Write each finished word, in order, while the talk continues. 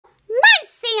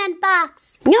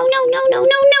sandbox. No, no, no, no, no,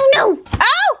 no, no.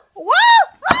 Oh,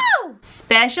 whoa, whoa.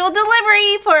 Special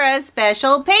delivery for a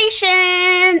special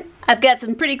patient. I've got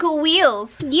some pretty cool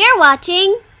wheels. You're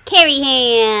watching Carrie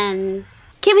Hands.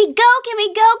 Can we go? Can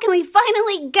we go? Can we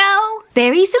finally go?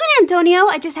 Very soon, Antonio.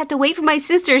 I just have to wait for my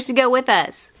sisters to go with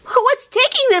us. What's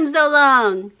taking them so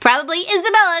long? Probably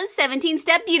Isabella's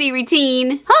 17-step beauty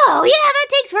routine. Oh, yeah, that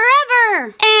takes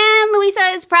forever. And Luisa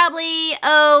is probably,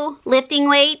 lifting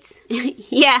weights.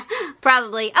 Yeah,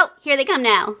 probably. Oh, here they come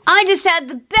now. I just had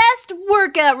the best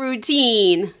workout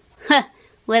routine. Huh,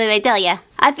 what did I tell ya?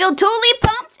 I feel totally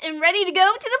pumped and ready to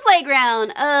go to the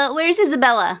playground. Where's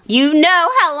Isabella? You know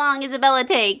how long Isabella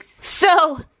takes.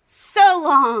 So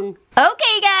long.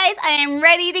 Okay, guys, I am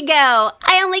ready to go.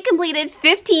 I only completed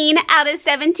 15 out of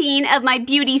 17 of my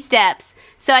beauty steps,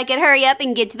 so I could hurry up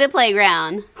and get to the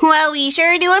playground. Well, we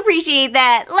sure do appreciate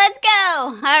that. Let's go.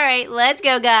 All right, let's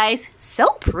go, guys. So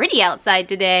pretty outside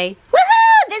today.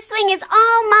 Woohoo! This swing is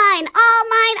all mine, all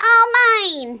mine, all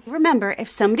mine. Remember, if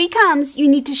somebody comes, you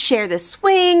need to share the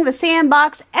swing, the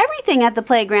sandbox, everything at the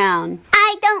playground.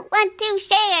 I don't want to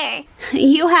share.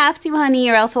 You have to, honey,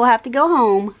 or else we'll have to go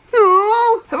home.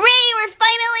 Oh, hooray, we're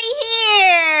finally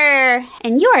here!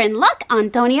 And you are in luck,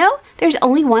 Antonio. There's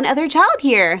only one other child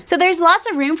here, so there's lots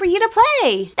of room for you to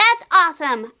play. That's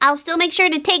awesome. I'll still make sure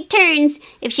to take turns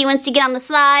if she wants to get on the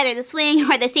slide or the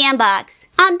swing or the sandbox.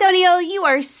 Antonio, you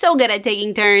are so good at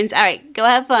taking turns. All right, go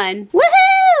have fun.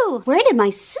 Woohoo! Where did my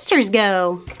sisters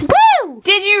go? Woo!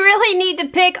 Did you really need to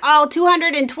pick all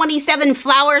 227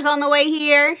 flowers on the way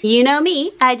here? You know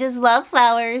me, I just love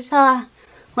flowers.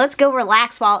 Let's go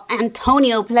relax while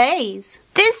Antonio plays.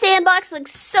 This sandbox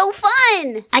looks so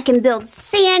fun. I can build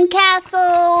sand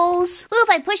castles. Ooh, if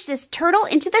I push this turtle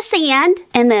into the sand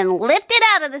and then lift it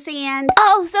out of the sand.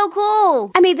 Oh, so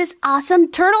cool. I made this awesome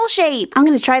turtle shape. I'm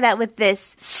gonna try that with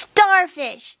this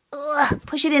starfish. Ugh,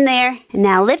 push it in there and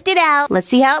now lift it out. Let's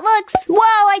see how it looks. Whoa,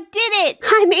 I did it.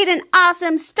 I made an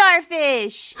awesome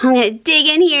starfish. I'm gonna dig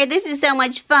in here. This is so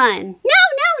much fun. No,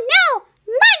 no, no.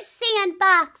 My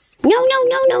sandbox. No, no,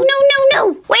 no, no, no, no,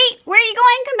 no. Wait, where are you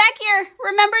going? Come back here.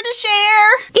 Remember to share.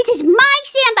 This is my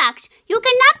sandbox. You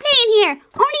cannot play in here.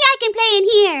 Only I can play in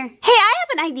here. Hey, I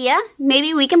have an idea.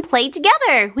 Maybe we can play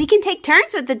together. We can take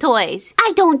turns with the toys.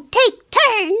 I don't take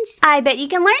turns. I bet you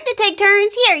can learn to take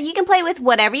turns. Here, you can play with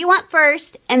whatever you want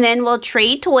first, and then we'll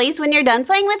trade toys when you're done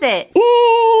playing with it.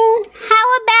 How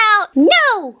about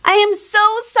no? I am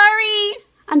so sorry.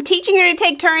 I'm teaching her to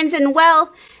take turns, and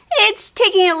well, it's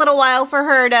taking a little while for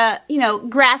her to,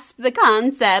 grasp the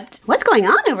concept. What's going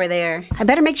on over there? I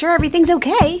better make sure everything's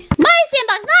okay. My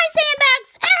sandbox! My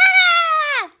sandbox!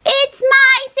 Ah! It's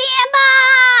my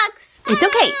sandbox! It's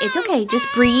okay. It's okay.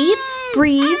 Just breathe,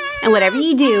 breathe, and whatever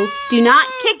you do, do not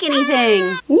kick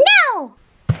anything. No!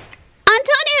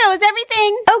 Antonio, is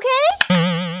everything okay?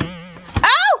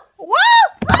 Oh! Whoa!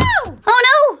 Whoa! Oh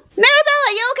no! Mirabel,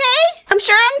 are you okay? I'm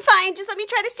sure I'm fine. Just let me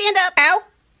try to stand up. Ow!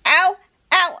 Ow!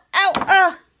 Ow,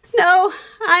 ow, no,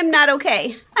 I'm not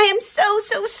okay. I am so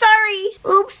sorry.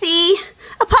 Oopsie.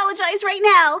 Apologize right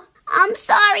now. I'm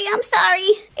sorry.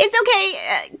 It's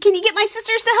okay. Can you get my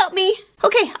sisters to help me?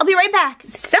 Okay, I'll be right back.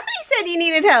 Somebody said you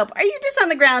needed help. Are you just on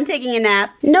the ground taking a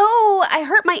nap? No, I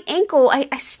hurt my ankle.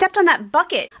 I stepped on that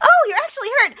bucket. Oh, you're actually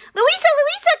hurt. Luisa,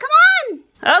 come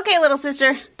on. Okay, little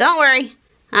sister, don't worry.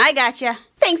 I gotcha.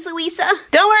 Thanks, Luisa.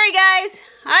 Don't worry, guys.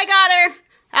 I got her.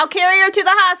 I'll carry her to the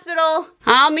hospital.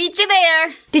 I'll meet you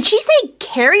there. Did she say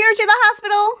carry her to the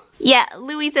hospital? Yeah,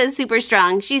 Louisa's super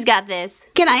strong. She's got this.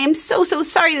 Again, I am so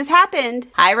sorry this happened.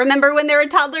 I remember when there were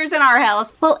toddlers in our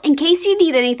house. Well, in case you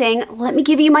need anything, let me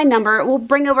give you my number. We'll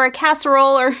bring over a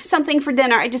casserole or something for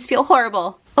dinner. I just feel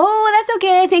horrible. Oh, that's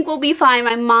okay. I think we'll be fine.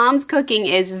 My mom's cooking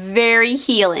is very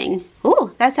healing.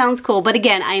 Ooh, that sounds cool. But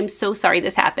again, I am so sorry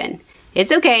this happened.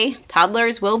 It's okay.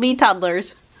 Toddlers will be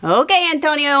toddlers. Okay,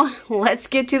 Antonio, let's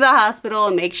get to the hospital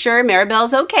and make sure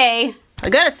Mirabel's okay. I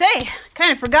gotta say, I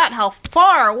kind of forgot how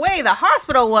far away the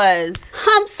hospital was.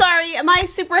 I'm sorry, am I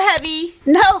super heavy?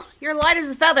 No, you're light as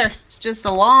a feather. It's just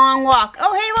a long walk.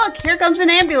 Oh, hey, look, here comes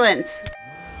an ambulance.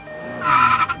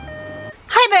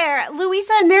 Hi there,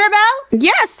 Louisa and Mirabel?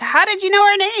 Yes, how did you know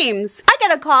our names? I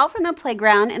got a call from the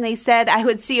playground and they said I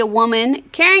would see a woman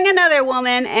carrying another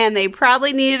woman and they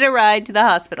probably needed a ride to the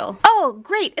hospital. Oh,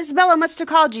 great, Isabella must have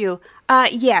called you.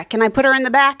 Yeah, can I put her in the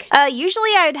back?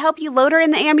 Usually I'd help you load her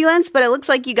in the ambulance, but it looks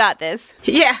like you got this.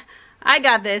 Yeah, I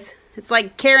got this. It's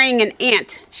like carrying an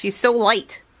ant. She's so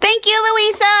light. Thank you,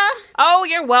 Louisa. Oh,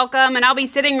 you're welcome, and I'll be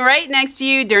sitting right next to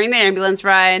you during the ambulance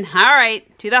ride. All right,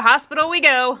 to the hospital we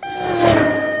go.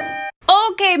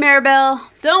 Okay, Mirabel,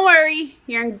 don't worry.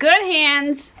 You're in good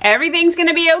hands. Everything's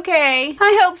gonna be okay.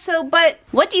 I hope so, but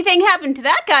what do you think happened to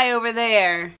that guy over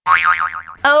there?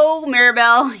 Oh,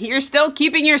 Mirabel, you're still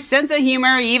keeping your sense of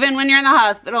humor even when you're in the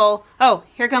hospital. Oh,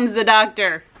 here comes the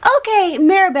doctor. Okay,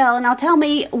 Mirabel, now tell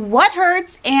me what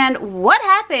hurts and what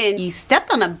happened. You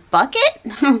stepped on a bucket?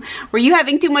 Were you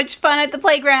having too much fun at the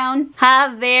playground?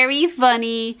 Ha, very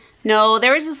funny. No,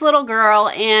 there was this little girl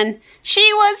and she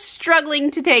was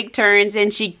struggling to take turns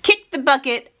and she kicked the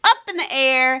bucket up in the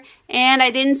air and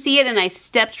I didn't see it and I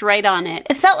stepped right on it.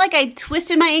 It felt like I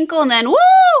twisted my ankle and then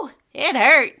woo! It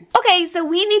hurt. Okay, so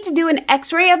we need to do an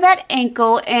x-ray of that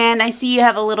ankle and I see you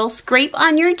have a little scrape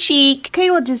on your cheek. Okay,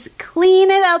 we'll just clean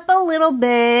it up a little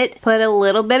bit, put a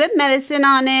little bit of medicine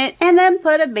on it, and then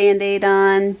put a band-aid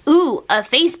on. Ooh, a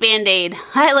face band-aid.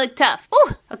 I look tough.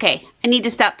 Ooh, okay, I need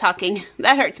to stop talking.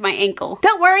 That hurts my ankle.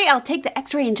 Don't worry, I'll take the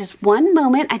x-ray in just one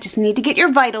moment. I just need to get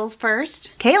your vitals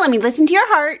first. Okay, let me listen to your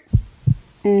heart.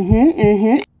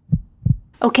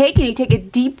 Okay, can you take a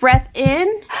deep breath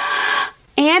in?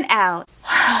 And out.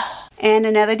 And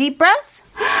another deep breath.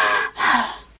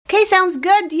 Okay, sounds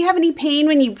good. Do you have any pain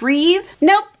when you breathe?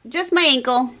 Nope, just my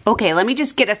ankle. Okay, let me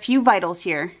just get a few vitals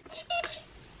here.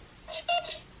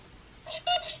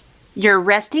 Your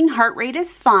resting heart rate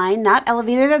is fine, not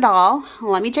elevated at all.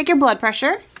 Let me check your blood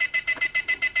pressure.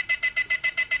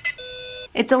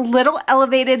 It's a little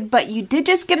elevated, but you did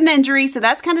just get an injury, so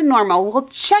that's kind of normal. We'll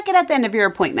check it at the end of your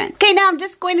appointment. Okay, now I'm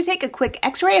just going to take a quick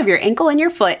x-ray of your ankle and your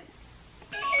foot.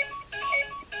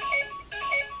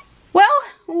 Well,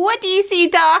 what do you see,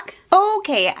 Doc?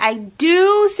 Okay, I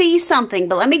do see something,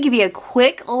 but let me give you a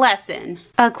quick lesson.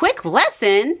 A quick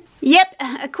lesson? Yep,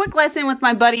 a quick lesson with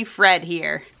my buddy Fred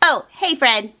here. Oh, hey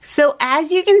Fred. So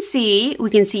as you can see, we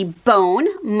can see bone,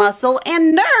 muscle,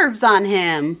 and nerves on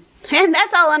him. And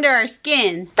that's all under our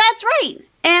skin. That's right.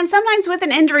 And sometimes with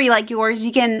an injury like yours,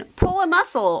 you can pull a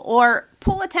muscle or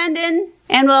pull a tendon.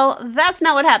 And well, that's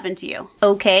not what happened to you.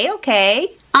 Okay.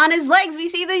 On his legs, we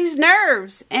see these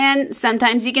nerves. And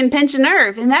sometimes you can pinch a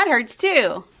nerve, and that hurts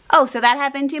too. Oh, so that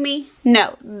happened to me?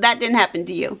 No, that didn't happen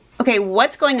to you. Okay,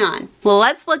 what's going on? Well,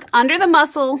 let's look under the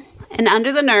muscle and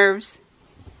under the nerves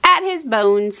at his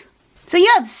bones. So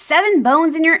you have 7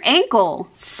 bones in your ankle.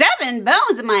 7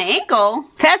 bones in my ankle?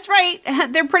 That's right,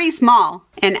 they're pretty small.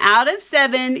 And out of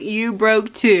 7, you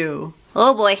broke 2.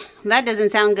 Oh boy, that doesn't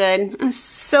sound good.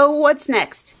 So what's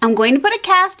next? I'm going to put a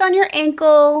cast on your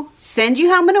ankle, send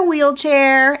you home in a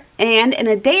wheelchair, and in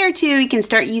a day or 2 you can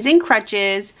start using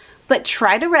crutches, but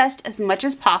try to rest as much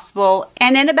as possible,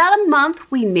 and in about a month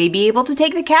we may be able to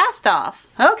take the cast off.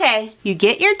 Okay, you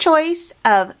get your choice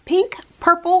of pink,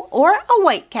 purple, or a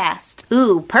white cast.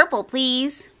 Ooh, purple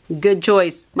please. Good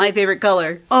choice, my favorite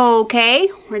color. Okay,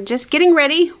 we're just getting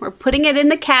ready. We're putting it in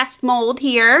the cast mold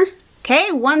here.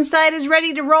 Okay, one side is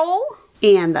ready to roll,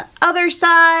 and the other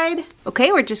side.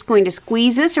 Okay, we're just going to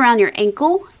squeeze this around your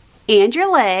ankle and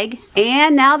your leg,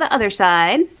 and now the other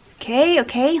side. Okay,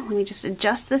 let me just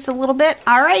adjust this a little bit.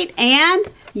 All right, and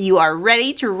you are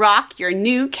ready to rock your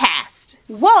new cast.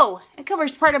 Whoa, it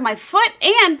covers part of my foot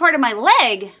and part of my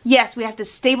leg. Yes, we have to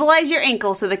stabilize your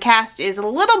ankle so the cast is a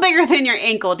little bigger than your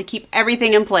ankle to keep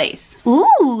everything in place.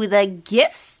 Ooh, the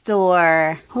gift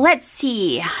store. Let's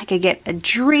see, I could get a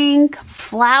drink,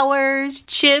 flowers,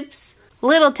 chips,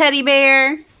 little teddy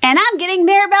bear, and I'm getting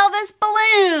Mirabel this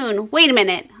balloon. Wait a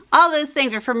minute. All those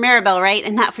things are for Mirabel, right?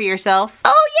 And not for yourself?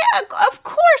 Oh yeah, of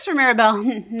course for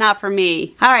Mirabel, not for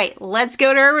me. All right, let's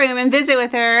go to her room and visit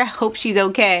with her. Hope she's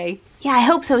okay. Yeah, I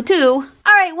hope so too.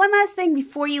 All right, one last thing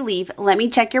before you leave. Let me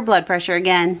check your blood pressure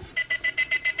again.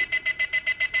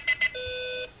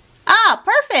 Ah,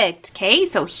 perfect. Okay,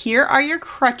 so here are your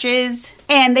crutches.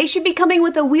 And they should be coming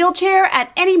with a wheelchair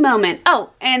at any moment.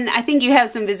 Oh, and I think you have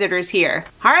some visitors here.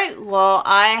 All right, well,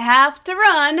 I have to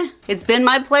run. It's been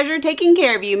my pleasure taking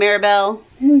care of you, Mirabel.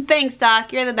 Thanks,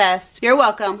 Doc. You're the best. You're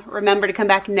welcome. Remember to come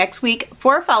back next week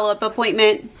for a follow-up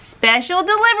appointment. Special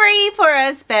delivery for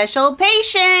a special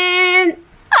patient.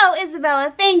 Oh,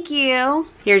 Isabella, thank you.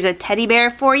 Here's a teddy bear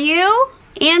for you.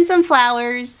 And some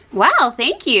flowers. Wow,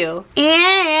 thank you.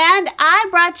 And I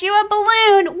brought you a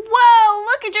balloon. Whoa,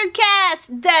 look at your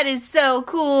cast. That is so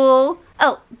cool.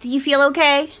 Oh, do you feel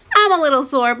okay? I'm a little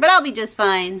sore, but I'll be just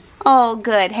fine. Oh,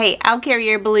 good. Hey, I'll carry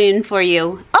your balloon for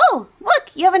you. Oh,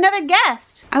 look, you have another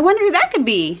guest. I wonder who that could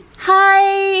be.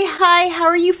 Hi, how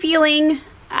are you feeling?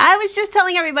 I was just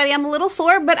telling everybody I'm a little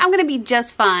sore, but I'm gonna be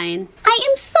just fine. I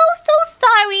am so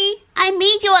sorry. I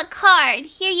made you a card.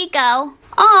 Here you go.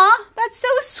 Aw, that's so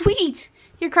sweet.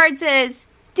 Your card says,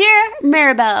 Dear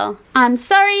Mirabel, I'm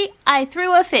sorry I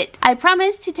threw a fit. I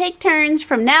promise to take turns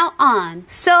from now on.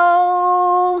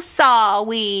 So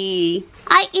sorry.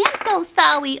 I am so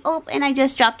sorry. Oh, and I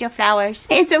just dropped your flowers.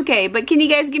 It's okay, but can you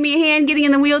guys give me a hand getting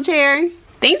in the wheelchair?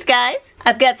 Thanks, guys.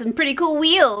 I've got some pretty cool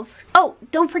wheels. Oh,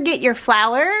 don't forget your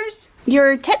flowers,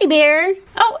 your teddy bear.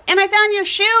 Oh, and I found your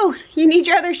shoe. You need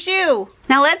your other shoe.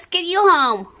 Now let's get you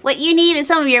home. What you need is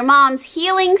some of your mom's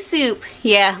healing soup.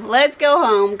 Yeah, let's go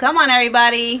home. Come on,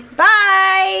 everybody.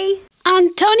 Bye.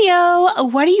 Antonio,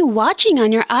 what are you watching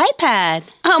on your iPad?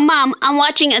 Oh, Mom, I'm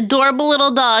watching adorable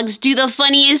little dogs do the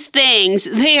funniest things.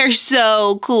 They are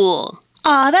so cool.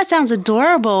 Aw, that sounds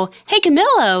adorable. Hey,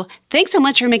 Camilo, thanks so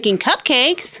much for making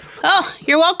cupcakes. Oh,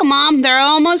 you're welcome, Mom. They're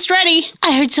almost ready.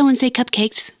 I heard someone say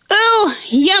cupcakes. Ooh,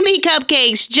 yummy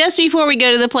cupcakes just before we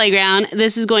go to the playground.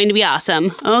 This is going to be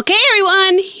awesome. Okay,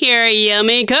 everyone, here are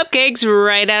yummy cupcakes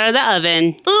right out of the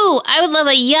oven. Ooh, I would love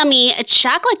a yummy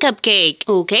chocolate cupcake.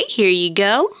 Okay, here you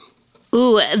go.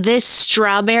 Ooh, this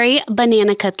strawberry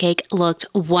banana cupcake looks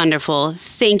wonderful.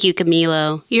 Thank you,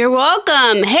 Camilo. You're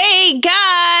welcome. Hey,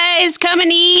 guys, come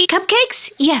and eat.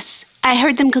 Cupcakes? Yes, I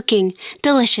heard them cooking.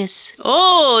 Delicious.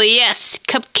 Oh, yes,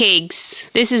 cupcakes.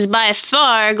 This is by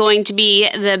far going to be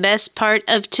the best part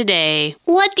of today.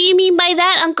 What do you mean by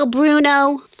that, Uncle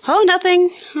Bruno? Oh,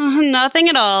 nothing. Nothing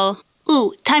at all.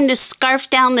 Ooh, time to scarf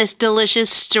down this delicious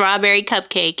strawberry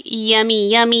cupcake.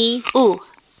 Yummy, yummy. Ooh.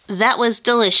 That was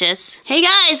delicious. Hey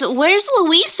guys, where's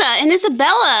Louisa and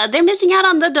Isabella? They're missing out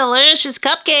on the delicious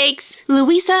cupcakes.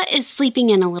 Louisa is sleeping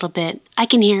in a little bit. I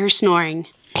can hear her snoring.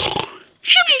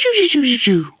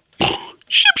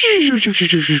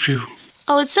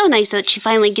 Oh, it's so nice that she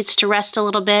finally gets to rest a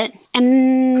little bit.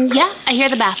 And yeah, I hear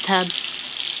the bathtub.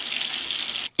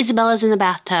 Isabella's in the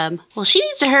bathtub. Well, she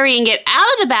needs to hurry and get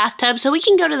out of the bathtub so we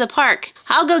can go to the park.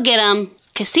 I'll go get them.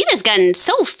 Casita's gotten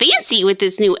so fancy with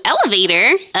this new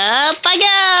elevator. Up I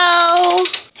go.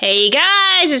 Hey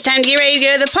guys, it's time to get ready to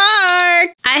go to the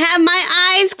park. I have my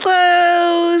eyes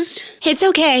closed. It's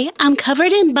okay, I'm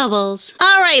covered in bubbles.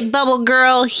 All right, bubble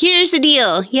girl, here's the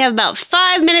deal. You have about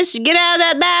 5 minutes to get out of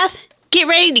that bath. Get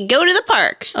ready to go to the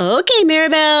park. Okay,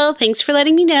 Mirabel, thanks for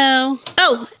letting me know.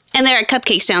 Oh, and there are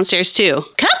cupcakes downstairs too.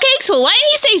 Cupcakes? Well, why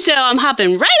didn't you say so? I'm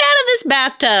hopping right out of this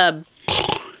bathtub.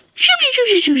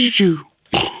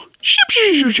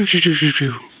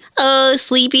 Oh,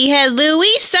 sleepyhead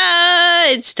Louisa,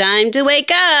 it's time to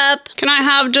wake up. Can I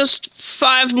have just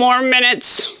 5 more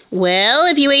minutes? Well,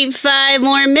 if you wait 5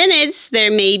 more minutes,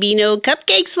 there may be no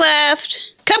cupcakes left.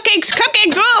 Cupcakes,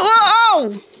 cupcakes, whoa, whoa,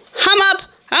 whoa.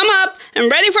 I'm up, I'm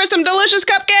ready for some delicious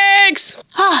cupcakes.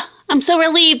 Ah, I'm so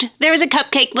relieved. There is a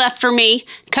cupcake left for me.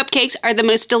 Cupcakes are the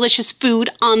most delicious food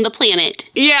on the planet.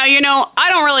 Yeah, you know, I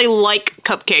don't really like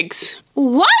cupcakes.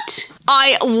 What?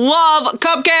 I love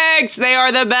cupcakes! They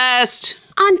are the best!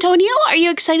 Antonio, are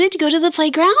you excited to go to the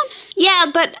playground? Yeah,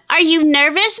 but are you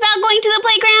nervous about going to the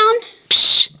playground?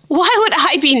 Psh, why would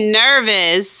I be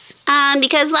nervous?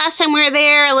 Because last time we were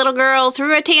there, a little girl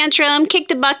threw a tantrum,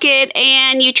 kicked a bucket,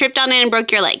 and you tripped on it and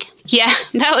broke your leg. Yeah,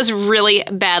 that was really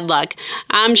bad luck.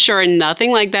 I'm sure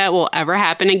nothing like that will ever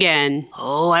happen again.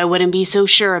 Oh, I wouldn't be so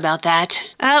sure about that.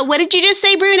 What did you just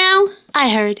say, Bruno? I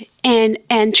heard,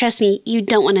 and trust me, you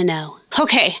don't want to know.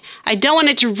 Okay, I don't want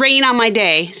it to rain on my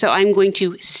day, so I'm going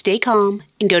to stay calm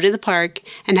and go to the park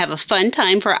and have a fun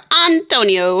time for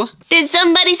Antonio. Did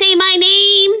somebody say my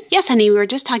name? Yes, honey, we were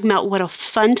just talking about what a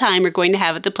fun time we're going to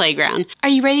have at the playground. Are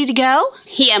you ready to go?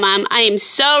 Yeah, Mom, I am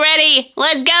so ready.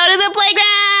 Let's go to the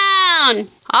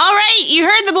playground. All right, you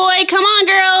heard the boy. Come on,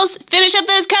 girls. Finish up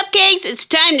those cupcakes. It's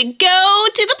time to go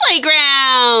to the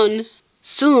playground.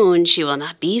 Soon she will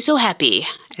not be so happy.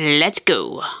 Let's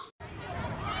go.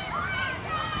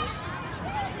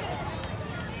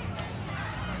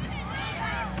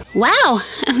 Wow,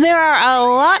 there are a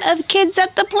lot of kids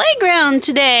at the playground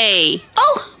today.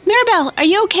 Oh, Mirabel, are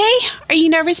you okay? Are you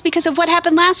nervous because of what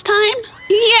happened last time?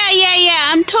 Yeah,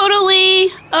 I'm totally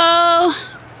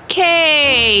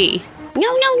okay.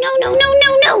 No.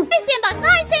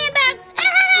 My sandbox.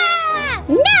 Ah!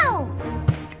 No!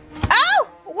 Oh!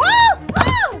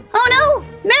 Whoa! Oh no!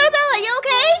 Mirabel, are you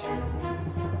okay?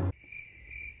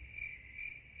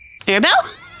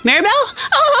 Mirabel?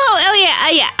 Oh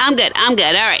yeah, I'm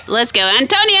good. All right, let's go.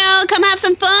 Antonio, come have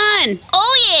some fun.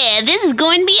 Oh yeah, this is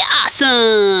going to be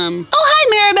awesome. Oh, hi,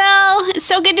 Mirabel. It's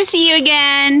so good to see you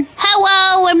again.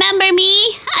 Hello, remember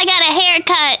me? I got a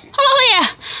haircut. Oh yeah,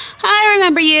 I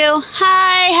remember you.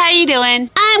 Hi, how are you doing?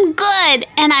 I'm good,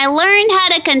 and I learned how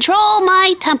to control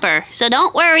my temper. So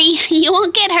don't worry, you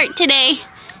won't get hurt today.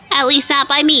 At least not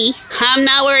by me. I'm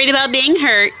not worried about being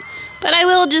hurt. But I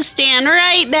will just stand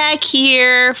right back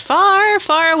here, far,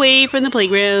 far away from the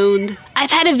playground.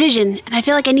 I've had a vision, and I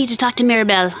feel like I need to talk to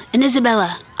Mirabel and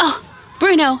Isabella. Oh,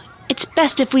 Bruno, it's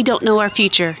best if we don't know our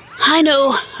future. I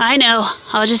know.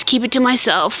 I'll just keep it to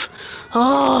myself.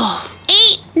 Oh.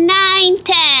 8, 9,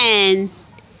 10.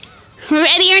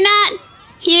 Ready or not?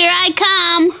 Here I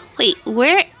come. Wait,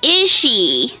 where is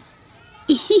she?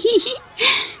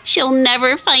 She'll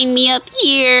never find me up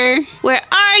here. Where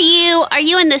are you? Are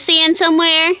you in the sand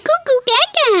somewhere? Cuckoo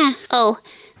gaga. Oh,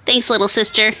 thanks, little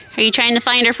sister. Are you trying to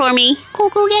find her for me?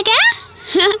 Cuckoo gaga?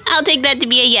 I'll take that to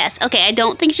be a yes. Okay, I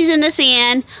don't think she's in the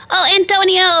sand. Oh,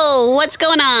 Antonio, what's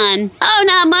going on? Oh,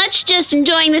 not much. Just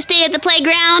enjoying this day at the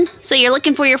playground. So you're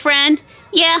looking for your friend?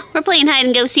 Yeah, we're playing hide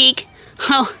and go seek.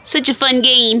 Oh, such a fun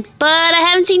game. But I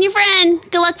haven't seen your friend.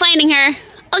 Good luck finding her.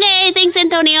 Okay, thanks,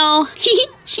 Antonio.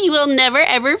 She will never,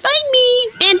 ever find me.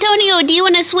 Antonio, do you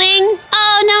want to swing?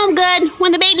 Oh, no, I'm good.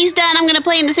 When the baby's done, I'm going to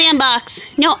play in the sandbox.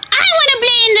 No, I want to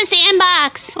play in the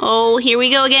sandbox. Oh, here we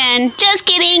go again. Just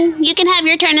kidding. You can have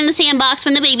your turn in the sandbox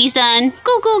when the baby's done.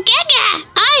 Cuckoo gaga.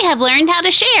 I have learned how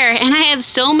to share, and I have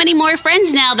so many more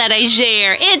friends now that I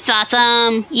share. It's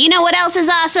awesome. You know what else is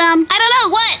awesome? I don't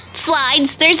know what.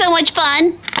 Slides. They're so much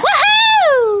fun.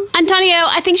 Woohoo! Antonio,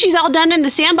 I think she's all done in the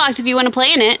sandbox if you want to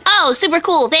play in it. Oh, super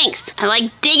cool. Thanks. I like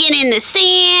digging in the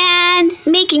sand,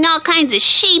 making all kinds of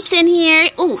shapes in here.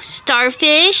 Ooh,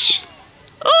 starfish.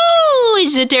 Ooh,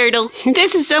 it's a turtle.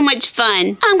 This is so much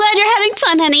fun. I'm glad you're having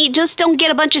fun, honey. Just don't get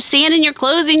a bunch of sand in your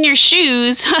clothes and your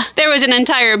shoes. There was an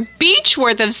entire beach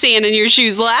worth of sand in your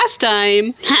shoes last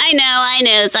time. I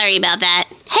know. Sorry about that.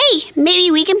 Hey,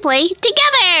 maybe we can play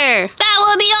together. That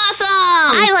would be awesome.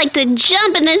 I like to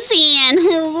jump in the sand.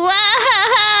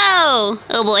 Whoa.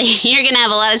 Oh boy, you're gonna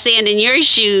have a lot of sand in your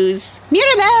shoes.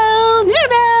 Mirabel.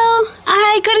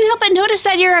 I couldn't help but notice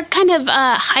that you're kind of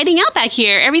hiding out back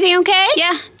here. Everything okay?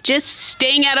 Yeah, just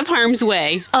staying out of harm's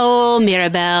way. Oh,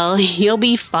 Mirabel, you'll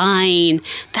be fine.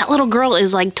 That little girl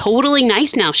is like totally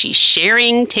nice now. She's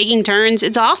sharing, taking turns.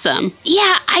 It's awesome.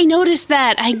 Yeah, I noticed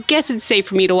that. I guess it's safe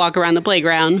for me to walk around the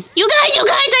playground. You guys,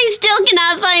 I still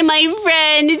cannot find my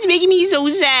friend. It's making me so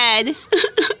sad.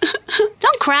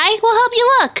 Don't cry. We'll help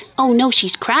you look. Oh no,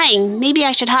 she's crying. Maybe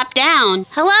I should hop down.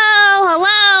 Hello?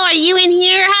 Are you in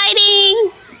here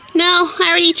hiding? No, I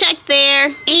already checked there.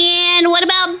 And what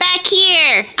about back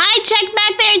here? I checked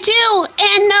back there too,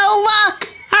 and no luck.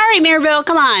 All right, Mirabel,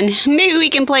 come on. Maybe we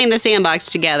can play in the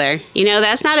sandbox together. You know,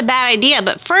 that's not a bad idea,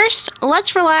 but first,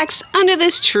 let's relax under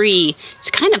this tree. It's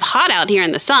kind of hot out here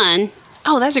in the sun.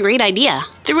 Oh, that's a great idea.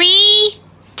 3,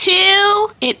 2,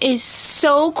 it is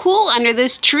so cool under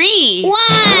this tree. 1.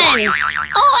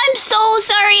 Oh, I'm so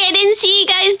sorry I didn't see you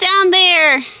guys down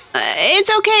there. It's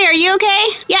okay. Are you okay?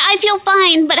 Yeah, I feel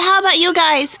fine. But how about you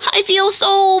guys? I feel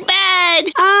so bad.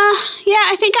 Yeah,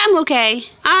 I think I'm okay.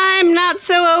 I'm not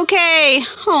so okay.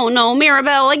 Oh no,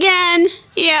 Mirabel again.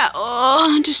 Yeah,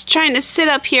 I'm just trying to sit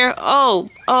up here. Oh,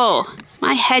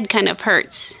 my head kind of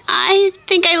hurts. I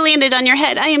think I landed on your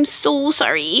head. I am so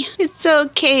sorry. It's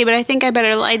okay, but I think I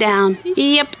better lie down.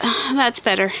 Yep, that's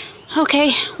better.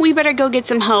 Okay, we better go get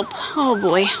some help. Oh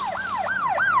boy.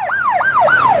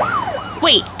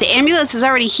 Wait, the ambulance is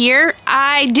already here?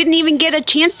 I didn't even get a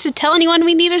chance to tell anyone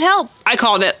we needed help. I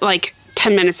called it like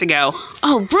 10 minutes ago.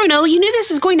 Oh, Bruno, you knew this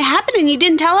was going to happen and you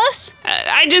didn't tell us?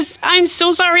 I'm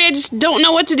so sorry. I just don't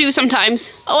know what to do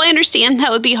sometimes. Oh, I understand. That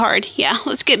would be hard. Yeah,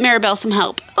 let's get Mirabel some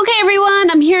help. Okay,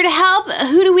 everyone, I'm here to help.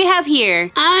 Who do we have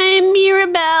here? I'm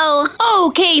Mirabel.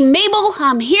 Okay, Mabel,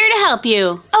 I'm here to help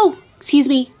you. Oh, excuse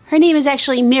me. Her name is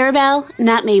actually Mirabel,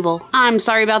 not Mabel. I'm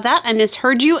sorry about that. I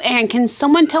misheard you. And can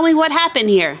someone tell me what happened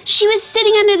here? She was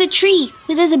sitting under the tree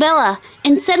with Isabella,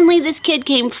 and suddenly this kid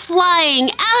came flying out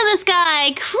of the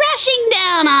sky, crashing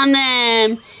down on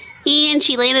them. And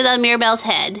she landed on Mirabel's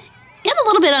head. And a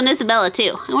little bit on Isabella,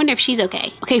 too. I wonder if she's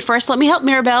okay. Okay, first let me help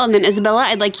Mirabel, and then Isabella,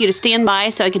 I'd like you to stand by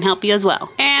so I can help you as well.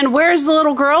 And where's the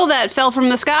little girl that fell from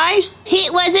the sky?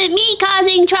 It wasn't me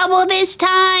causing trouble this time.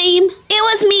 It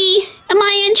was me. Am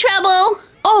I in trouble?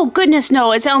 Oh, goodness,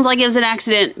 no. It sounds like it was an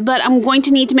accident, but I'm going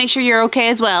to need to make sure you're okay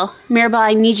as well. Mirabel,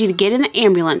 I need you to get in the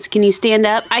ambulance. Can you stand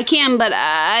up? I can, but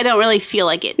I don't really feel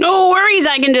like it. No worries.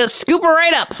 I can just scoop her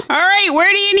right up. All right,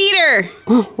 where do you need her?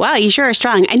 Oh, wow, you sure are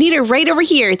strong. I need her right over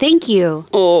here. Thank you.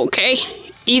 Okay.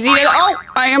 Easy to... Oh,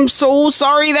 I am so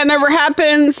sorry that never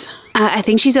happens. I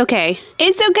think she's okay.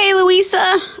 It's okay,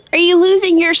 Louisa. Are you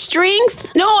losing your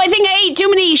strength? No, I think I ate too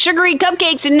many sugary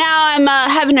cupcakes and now I'm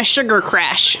having a sugar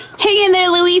crash. Hang in there,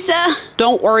 Louisa.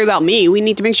 Don't worry about me. We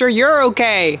need to make sure you're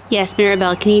okay. Yes,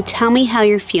 Mirabel, can you tell me how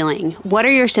you're feeling? What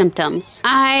are your symptoms?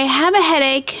 I have a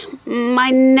headache, my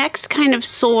neck's kind of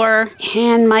sore,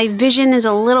 and my vision is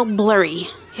a little blurry.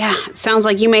 Yeah, it sounds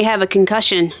like you may have a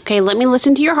concussion. Okay, let me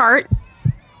listen to your heart.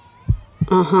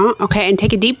 Okay, and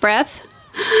take a deep breath.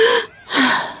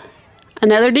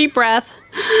 Another deep breath.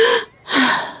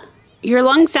 Your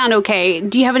lungs sound okay.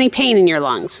 Do you have any pain in your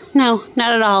lungs? No,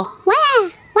 not at all. Wah,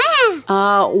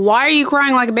 wah. Why are you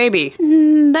crying like a baby?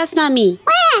 That's not me.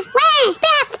 Wah, wah.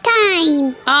 Bath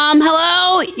time.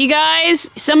 Hello? You guys?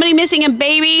 Somebody missing a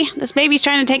baby? This baby's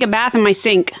trying to take a bath in my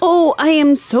sink. Oh, I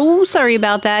am so sorry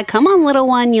about that. Come on, little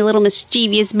one, you little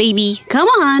mischievous baby. Come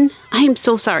on. I am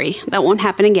so sorry. That won't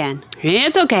happen again.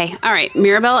 It's okay. All right,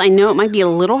 Mirabel, I know it might be a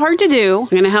little hard to do. I'm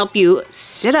going to help you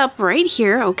sit up right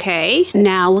here, okay?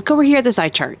 Now, look over here at this eye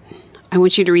chart. I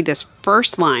want you to read this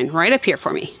first line right up here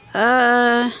for me.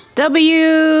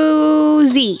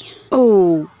 W-Z.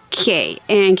 Okay,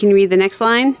 and can you read the next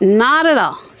line? Not at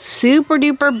all. Super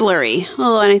duper blurry.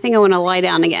 Oh, and I think I want to lie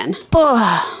down again.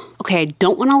 Okay, I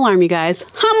don't want to alarm you guys.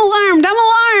 I'm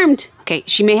alarmed! Okay,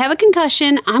 she may have a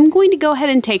concussion. I'm going to go ahead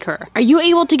and take her. Are you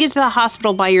able to get to the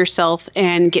hospital by yourself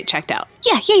and get checked out?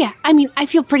 Yeah. I mean, I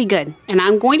feel pretty good. And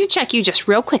I'm going to check you just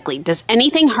real quickly. Does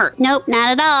anything hurt? Nope,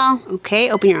 not at all. Okay,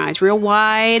 open your eyes real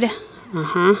wide.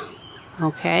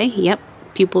 Okay, yep,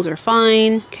 pupils are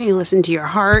fine. Okay, listen to your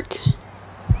heart.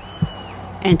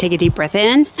 And take a deep breath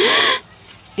in.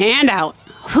 And out.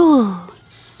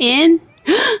 In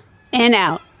and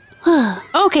out.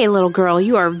 Okay, little girl,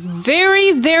 you are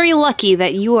very, very lucky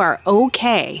that you are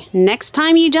okay. Next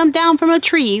time you jump down from a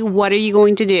tree, what are you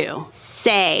going to do?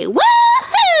 Say,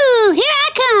 woohoo! Here I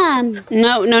come!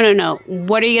 No.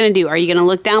 What are you going to do? Are you going to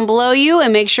look down below you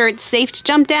and make sure it's safe to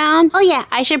jump down? Oh yeah,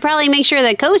 I should probably make sure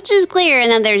the coast is clear and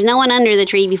that there's no one under the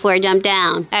tree before I jump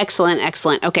down. Excellent.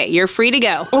 Okay, you're free to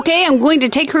go. Okay, I'm going to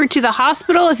take her to the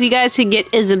hospital. If you guys could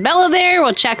get Isabella there,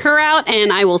 we'll check her out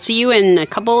and I will see you in a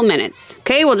couple of minutes.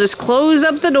 Okay, we'll just close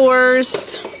up the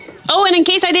doors. Oh, and in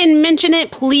case I didn't mention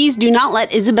it, please do not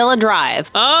let Isabella drive.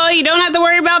 Oh, you don't have to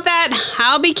worry about that.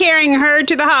 I'll be carrying her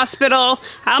to the hospital.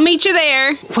 I'll meet you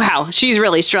there. Wow, she's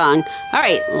really strong. All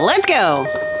right, let's go.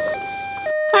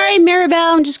 All right, Mirabel,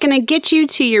 I'm just gonna get you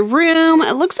to your room.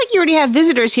 It looks like you already have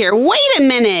visitors here. Wait a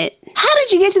minute. How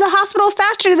did you get to the hospital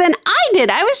faster than I did?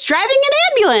 I was driving an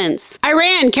ambulance. I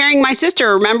ran carrying my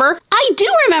sister, remember? I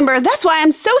do remember. That's why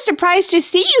I'm so surprised to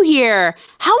see you here.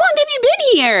 How long have you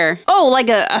been here? Oh, like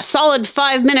a solid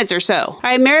 5 minutes or so. All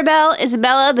right, Mirabel,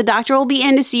 Isabella, the doctor will be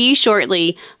in to see you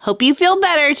shortly. Hope you feel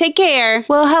better. Take care.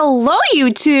 Well, hello,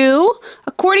 you two.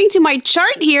 According to my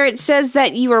chart here, it says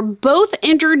that you were both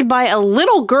injured by a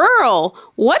little girl.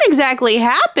 What exactly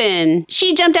happened?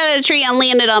 She jumped out of a tree and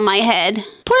landed on my head.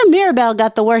 Poor Mirabel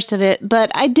got the worst of it,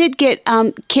 but I did get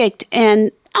kicked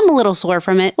and I'm a little sore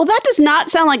from it. Well, that does not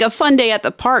sound like a fun day at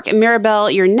the park. And Mirabel,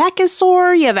 your neck is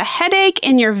sore, you have a headache,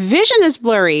 and your vision is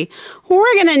blurry.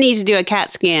 We're gonna need to do a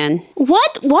CAT scan.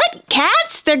 What?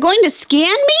 Cats? They're going to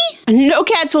scan me? No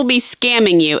cats will be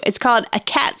scamming you. It's called a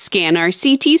CAT scan or a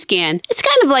CT scan. It's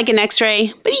kind of like an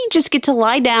x-ray, but you just get to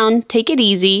lie down, take it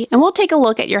easy, and we'll take a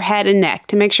look at your head and neck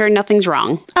to make sure nothing's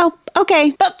wrong. Oh,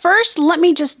 okay. But first, let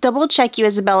me just double check you,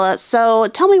 Isabella. So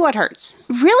tell me what hurts.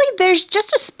 Really? There's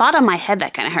just a spot on my head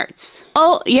that kind of hurts.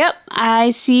 Oh, yep.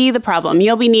 I see the problem.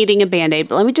 You'll be needing a Band-Aid,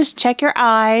 but let me just check your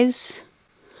eyes.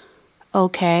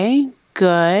 Okay,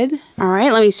 good. All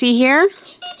right, let me see here.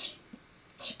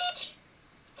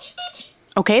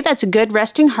 Okay, that's a good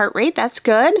resting heart rate. That's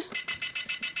good.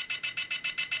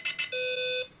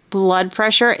 Blood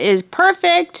pressure is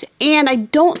perfect, and I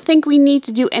don't think we need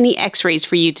to do any x-rays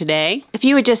for you today. If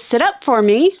you would just sit up for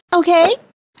me. Okay.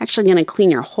 Actually gonna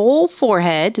clean your whole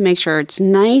forehead to make sure it's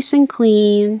nice and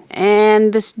clean.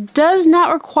 And this does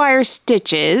not require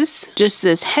stitches. Just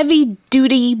this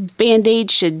heavy-duty Band-Aid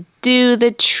should do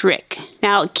the trick.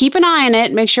 Now, keep an eye on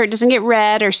it. Make sure it doesn't get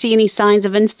red or see any signs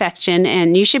of infection,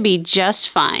 and you should be just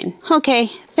fine.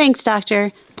 Okay, thanks,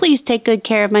 doctor. Please take good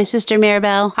care of my sister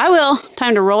Mirabel. I will.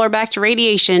 Time to roll her back to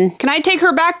radiation. Can I take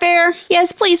her back there?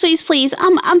 Yes, please.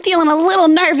 I'm feeling a little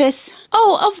nervous.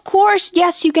 Oh, of course.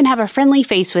 Yes, you can have a friendly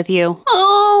face with you.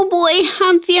 Oh boy,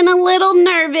 I'm feeling a little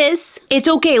nervous. It's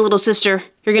okay, little sister.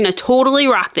 You're gonna totally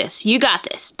rock this. You got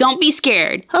this. Don't be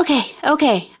scared.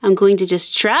 Okay. I'm going to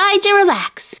just try to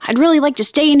relax. I'd really like to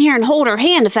stay in here and hold her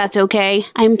hand if that's okay.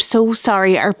 I'm so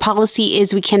sorry. Our policy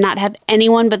is we cannot have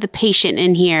anyone but the patient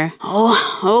in here.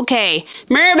 Oh, okay.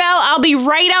 Mirabel, I'll be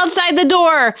right outside the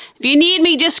door. If you need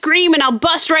me, just scream and I'll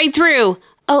bust right through.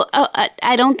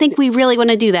 I don't think we really want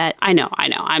to do that. I know.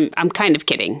 I'm kind of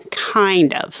kidding.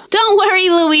 Kind of. Don't worry,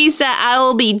 Louisa. I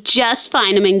will be just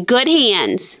fine. I'm in good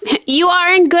hands. You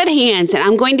are in good hands, and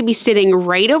I'm going to be sitting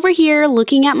right over here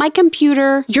looking at my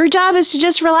computer. Your job is to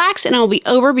just relax, and I'll be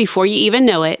over before you even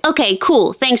know it. Okay,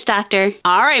 cool. Thanks, doctor.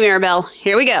 All right, Mirabel.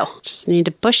 Here we go. Just need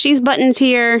to push these buttons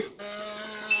here.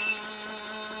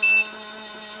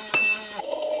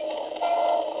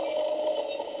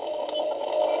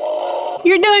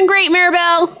 You're doing great,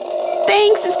 Mirabel.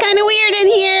 Thanks, it's kind of weird in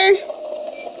here.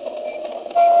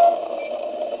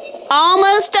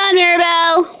 Almost done,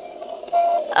 Mirabel.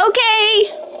 Okay.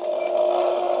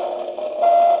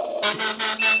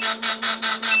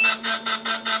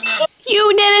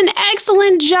 You did an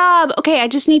excellent job. Okay, I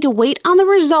just need to wait on the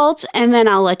results and then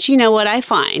I'll let you know what I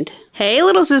find. Hey,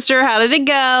 little sister, how did it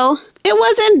go? It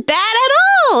wasn't bad at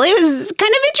all. It was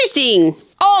kind of interesting.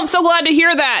 Oh, I'm so glad to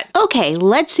hear that. Okay,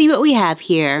 let's see what we have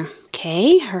here.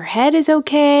 Okay, her head is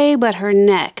okay, but her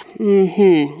neck.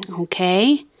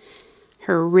 Okay.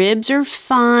 Her ribs are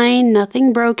fine,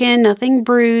 nothing broken, nothing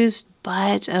bruised,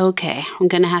 but okay. I'm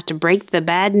gonna have to break the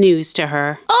bad news to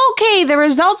her. Okay, the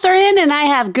results are in and I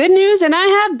have good news and I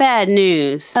have bad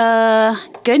news.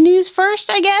 Good news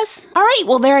first, I guess? All right,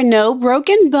 well, there are no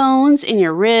broken bones in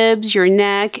your ribs, your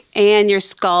neck, and your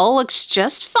skull looks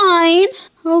just fine.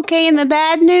 Okay, and the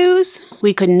bad news?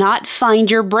 We could not find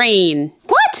your brain.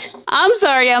 What? I'm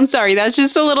sorry. That's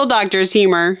just a little doctor's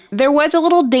humor. There was a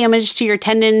little damage to your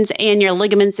tendons and your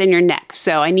ligaments in your neck,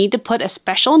 so I need to put a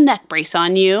special neck brace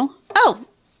on you. Oh,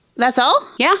 that's all?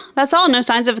 Yeah, that's all. No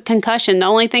signs of a concussion. The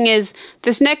only thing is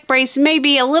this neck brace may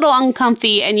be a little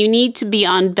uncomfy and you need to be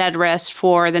on bed rest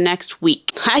for the next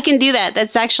week. I can do that.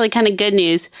 That's actually kind of good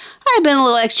news. I've been a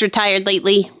little extra tired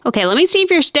lately. Okay, let me see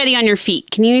if you're steady on your feet.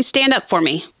 Can you stand up for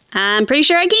me? I'm pretty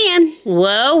sure I can.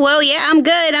 Whoa, yeah, I'm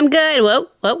good.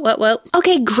 Whoa.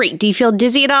 Okay, great. Do you feel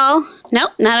dizzy at all?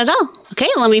 Nope, not at all. Okay,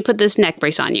 let me put this neck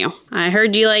brace on you. I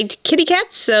heard you liked kitty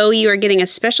cats, so you are getting a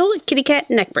special kitty cat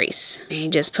neck brace. You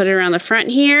just put it around the front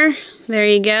here. There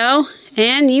you go.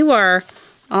 And you are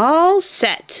all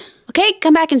set. Okay,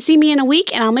 come back and see me in a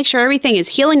week, and I'll make sure everything is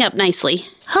healing up nicely.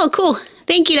 Oh, cool.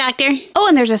 Thank you, doctor. Oh,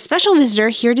 and there's a special visitor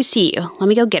here to see you. Let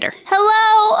me go get her. Hello?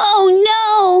 Oh,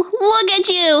 no. Look at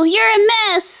you. You're a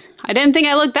mess. I didn't think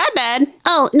I looked that bad.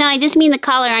 Oh, no, I just mean the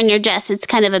collar on your dress. It's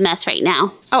kind of a mess right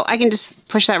now. Oh, I can just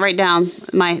push that right down.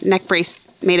 My neck brace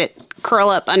made it curl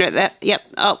up under that. Yep.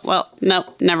 Oh, well,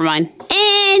 nope. Never mind.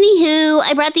 Anywho,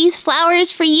 I brought these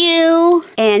flowers for you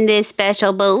and this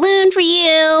special balloon for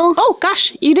you. Oh,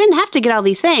 gosh, you didn't have to get all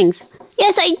these things.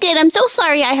 Yes, I did. I'm so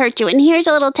sorry I hurt you. And here's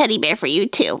a little teddy bear for you,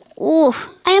 too. Ooh,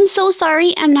 I am so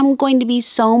sorry, and I'm going to be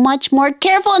so much more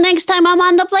careful next time I'm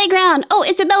on the playground. Oh,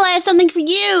 Isabella, I have something for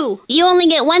you. You only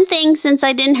get one thing since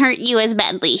I didn't hurt you as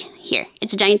badly. Here,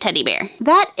 it's a giant teddy bear.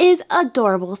 That is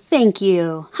adorable. Thank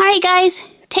you. All right, guys.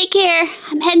 Take care.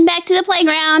 I'm heading back to the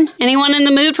playground. Anyone in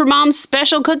the mood for Mom's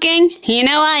special cooking? You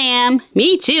know I am.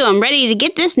 Me too. I'm ready to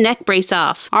get this neck brace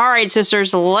off. All right,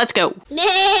 sisters, let's go. Come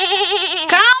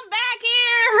back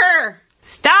here.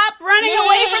 Stop running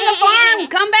away from the farm.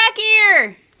 Come back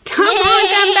here. Come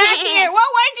back here.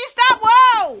 Whoa, why'd you stop?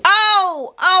 Whoa.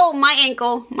 Oh, my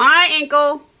ankle. Oh,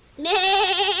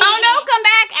 no, come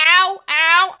back.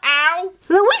 Ow.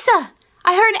 Louisa,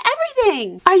 I heard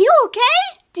everything. Are you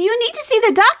okay? Do you need to see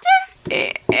the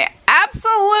doctor?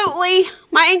 Absolutely.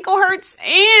 My ankle hurts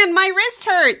and my wrist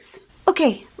hurts.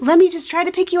 Okay, let me just try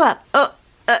to pick you up.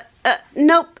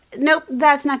 Nope,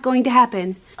 that's not going to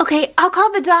happen. Okay, I'll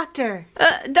call the doctor.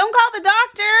 Don't call the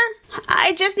doctor.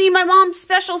 I just need my mom's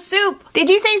special soup. Did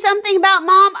you say something about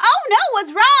Mom? Oh no,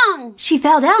 what's wrong? She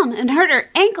fell down and hurt her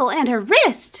ankle and her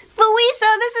wrist. Louisa,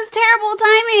 this is terrible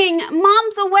timing.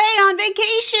 Mom's away on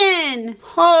vacation.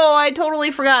 Oh, I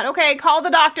totally forgot. Okay, call the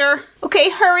doctor.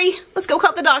 Okay, hurry. Let's go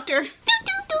call the doctor.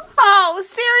 Oh,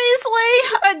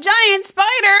 seriously? A giant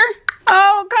spider?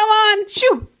 Oh, come on.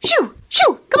 Shoo.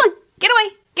 Come on. Get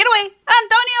away.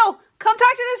 Antonio, come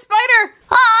talk to this spider.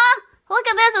 Look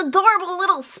at this adorable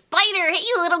little spider. Hey,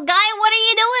 little guy, what are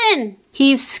you doing?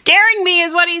 He's scaring me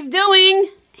is what he's doing.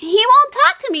 He won't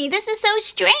talk to me. This is so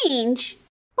strange.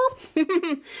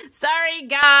 boop. Sorry,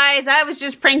 guys. I was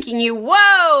just pranking you.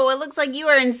 Whoa, it looks like you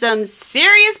are in some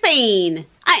serious pain.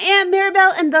 I am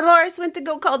Mirabel, and Dolores went to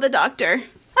go call the doctor.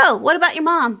 Oh, what about your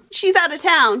mom? She's out of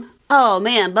town. Oh,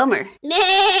 man, bummer.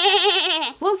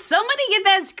 Will somebody get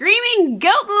that screaming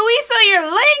goat, Louisa? You're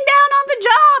laying down on the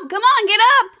job. Come on, get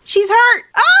up. She's hurt.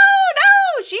 Oh,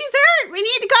 no, she's hurt. We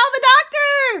need to call the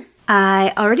doctor.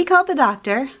 I already called the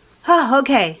doctor. Oh,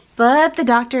 okay, but the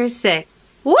doctor is sick.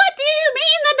 What do you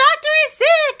mean the doctor is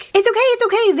sick? It's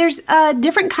okay. There's a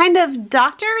different kind of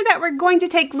doctor that we're going to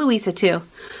take Louisa to.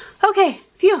 Okay,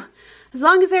 phew. As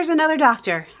long as there's another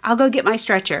doctor, I'll go get my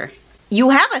stretcher. You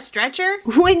have a stretcher?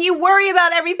 When you worry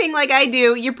about everything like I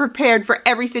do, you're prepared for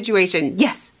every situation.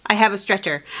 Yes, I have a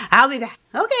stretcher. I'll be back.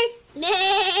 Okay.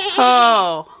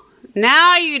 Oh,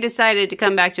 now you decided to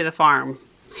come back to the farm.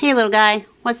 Hey, little guy,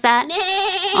 what's that?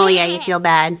 Oh, yeah, you feel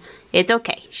bad. It's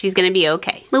okay. She's gonna be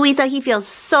okay. Louisa, he feels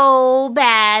so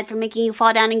bad for making you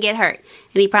fall down and get hurt.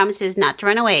 And he promises not to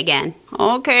run away again.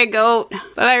 Okay, goat,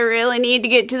 but I really need to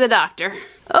get to the doctor.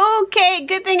 Okay,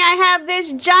 good thing I have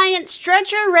this giant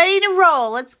stretcher ready to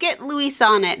roll. Let's get Louisa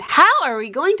on it. How are we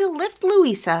going to lift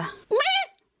Louisa?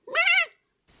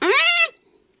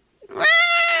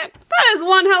 That is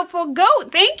one helpful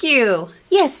goat. Thank you.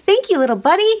 Yes, thank you, little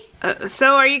buddy.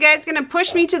 So are you guys going to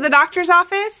push me to the doctor's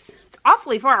office? It's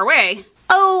awfully far away.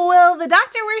 Oh, well, the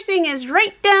doctor we're seeing is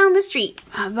right down the street.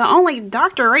 The only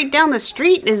doctor right down the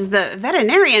street is the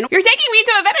veterinarian. You're taking me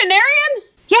to a veterinarian?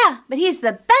 Yeah, but he's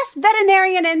the best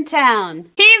veterinarian in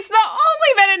town. He's the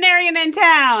only veterinarian in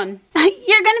town.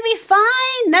 You're gonna be fine.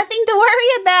 Nothing to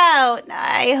worry about,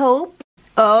 I hope.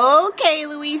 Okay,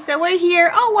 Louisa, we're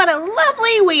here. Oh, what a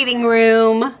lovely waiting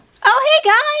room. Oh, hey,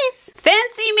 guys.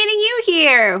 Fancy meeting you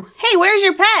here. Hey, where's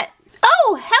your pet?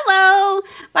 Oh, hello.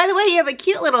 By the way, you have a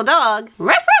cute little dog.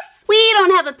 Ruff, ruff. We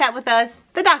don't have a pet with us.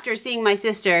 The doctor's seeing my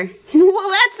sister. Well,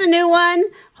 that's a new one.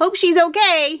 Hope she's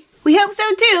okay. We hope so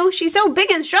too. She's so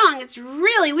big and strong. It's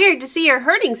really weird to see her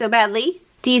hurting so badly.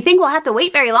 Do you think we'll have to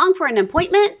wait very long for an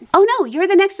appointment? Oh no, you're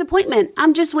the next appointment.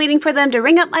 I'm just waiting for them to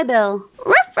ring up my bill.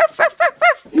 Ruff, ruff, ruff, ruff,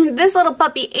 ruff. This little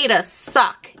puppy ate a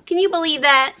sock. Can you believe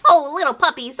that? Oh, little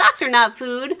puppy, socks are not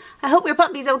food. I hope your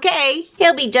puppy's okay.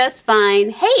 He'll be just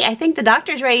fine. Hey, I think the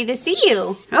doctor's ready to see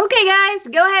you. Okay guys,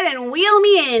 go ahead and wheel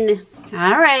me in.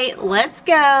 All right, let's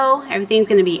go. Everything's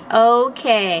gonna be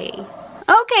okay.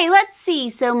 Okay, let's see.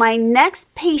 So my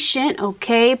next patient,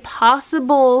 okay,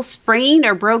 possible sprained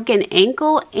or broken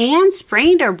ankle and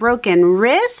sprained or broken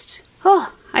wrist.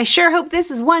 Oh, I sure hope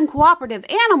this is one cooperative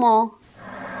animal.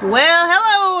 Well,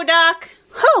 hello, Doc.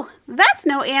 Oh, that's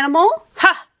no animal.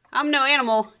 Ha, I'm no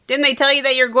animal. Didn't they tell you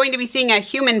that you're going to be seeing a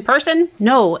human person?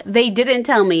 No, they didn't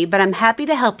tell me, but I'm happy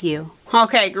to help you.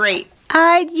 Okay, great.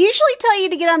 I'd usually tell you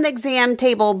to get on the exam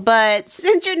table, but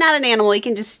since you're not an animal, you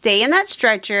can just stay in that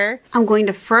stretcher. I'm going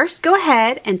to first go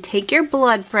ahead and take your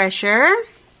blood pressure.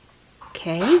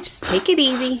 Okay, just take it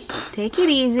easy. Take it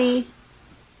easy.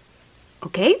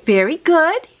 Okay, very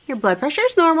good. Your blood pressure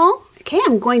is normal. Okay,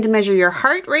 I'm going to measure your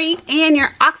heart rate and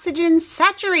your oxygen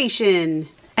saturation.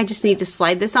 I just need to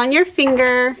slide this on your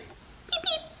finger. Beep,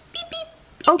 beep.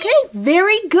 Okay,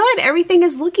 very good. Everything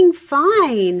is looking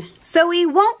fine. So we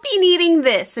won't be needing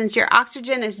this since your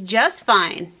oxygen is just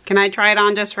fine. Can I try it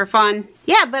on just for fun?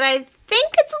 Yeah, but I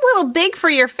think it's a little big for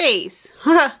your face.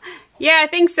 Yeah, I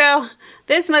think so.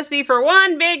 This must be for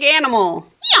one big animal.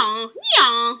 Yaw,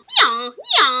 yaw, yaw,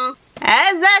 yaw.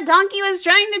 As that donkey was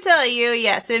trying to tell you,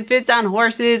 yes, it fits on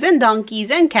horses and donkeys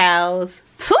and cows.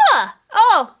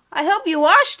 Oh, I hope you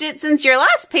washed it since your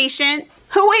last patient.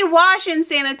 We wash and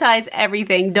sanitize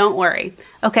everything, don't worry.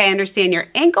 Okay, I understand your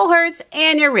ankle hurts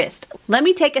and your wrist. Let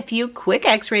me take a few quick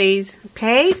x-rays.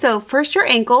 Okay, so first your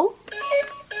ankle.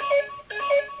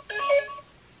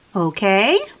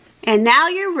 Okay, and now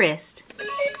your wrist.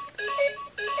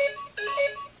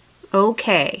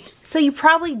 Okay, so you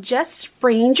probably just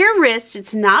sprained your wrist.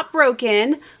 It's not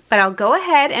broken, but I'll go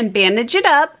ahead and bandage it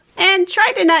up and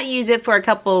try to not use it for a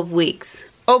couple of weeks.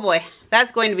 Oh boy,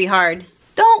 that's going to be hard.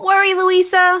 Don't worry,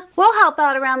 Louisa. We'll help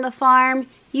out around the farm.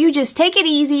 You just take it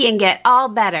easy and get all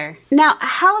better. Now,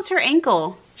 how's her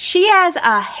ankle? She has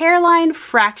a hairline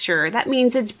fracture. That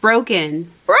means it's broken.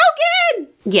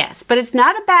 Broken! Yes, but it's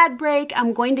not a bad break.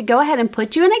 I'm going to go ahead and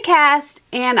put you in a cast,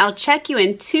 and I'll check you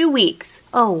in 2 weeks.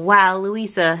 Oh, wow,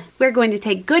 Louisa. We're going to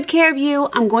take good care of you.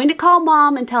 I'm going to call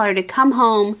Mom and tell her to come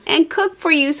home and cook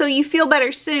for you so you feel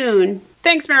better soon.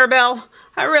 Thanks, Mirabel.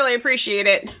 I really appreciate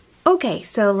it. Okay,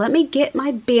 so let me get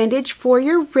my bandage for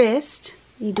your wrist.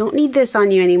 You don't need this on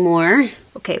you anymore.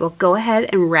 Okay, well, go ahead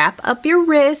and wrap up your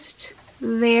wrist.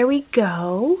 There we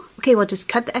go. Okay, we'll just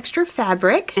cut the extra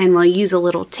fabric and we'll use a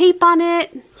little tape on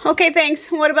it. Okay,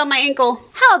 thanks. What about my ankle?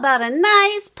 How about a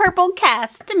nice purple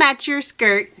cast to match your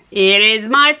skirt? It is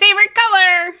my favorite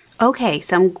color. Okay,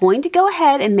 so I'm going to go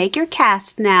ahead and make your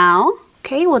cast now.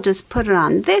 Okay, we'll just put it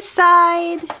on this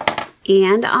side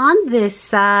and on this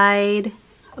side.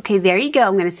 Okay, there you go.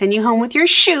 I'm going to send you home with your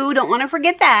shoe. Don't want to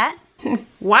forget that.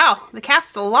 Wow, the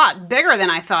cast's a lot bigger than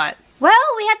I thought.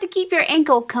 Well, we have to keep your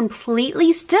ankle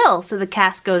completely still so the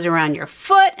cast goes around your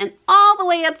foot and all the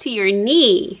way up to your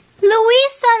knee.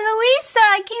 Louisa,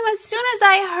 I came as soon as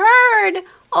I heard.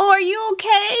 Oh, are you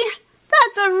okay?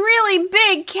 That's a really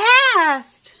big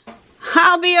cast.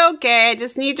 I'll be okay. I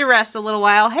just need to rest a little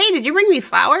while. Hey, did you bring me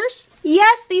flowers?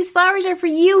 Yes, these flowers are for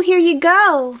you. Here you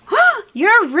go.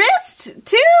 Your wrist,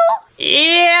 too?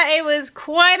 Yeah, it was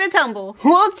quite a tumble.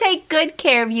 We'll take good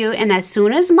care of you, and as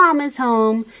soon as Mom is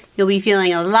home, you'll be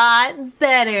feeling a lot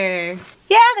better.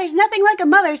 Yeah, there's nothing like a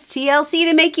mother's TLC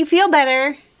to make you feel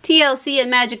better. TLC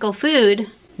and magical food.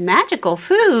 Magical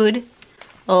food?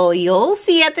 Oh, you'll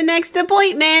see at the next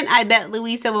appointment. I bet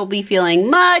Louisa will be feeling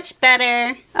much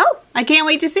better. Oh, I can't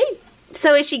wait to see.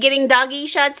 So is she getting doggy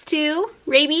shots too?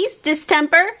 Rabies?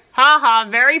 Distemper? Ha,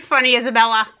 very funny,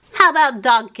 Isabella. How about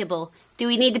dog kibble? Do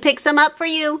we need to pick some up for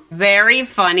you? Very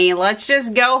funny. Let's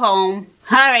just go home.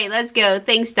 All right, let's go.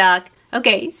 Thanks, Doc.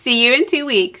 Okay, see you in 2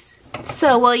 weeks.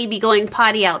 So will you be going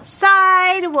potty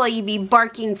outside? Will you be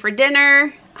barking for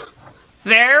dinner?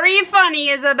 Very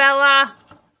funny, Isabella.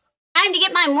 Time to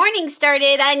get my morning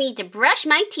started. I need to brush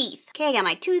my teeth. Okay, I got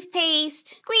my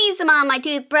toothpaste. Squeeze them on my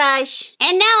toothbrush.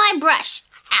 And now I brush.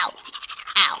 Ow,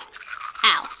 ow,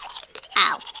 ow,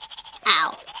 ow,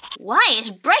 ow. Why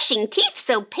is brushing teeth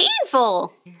so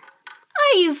painful?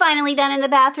 Are you finally done in the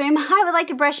bathroom? I would like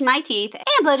to brush my teeth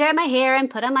and blow dry my hair and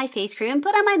put on my face cream and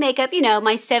put on my makeup. You know,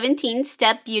 my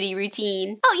 17-step beauty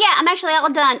routine. Oh yeah, I'm actually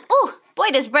all done. Oh, boy,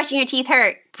 does brushing your teeth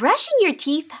hurt. Brushing your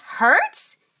teeth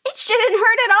hurts? It shouldn't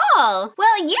hurt at all.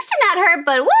 Well, it used to not hurt,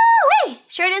 but woo-wee,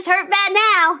 sure does hurt bad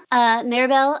now.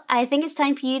 Mirabel, I think it's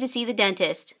time for you to see the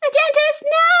dentist. The dentist?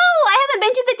 No, I haven't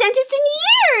been to the dentist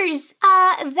in years.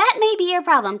 That may be your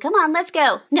problem. Come on, let's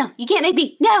go. No, you can't make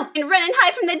me. No, and run and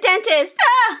hide from the dentist.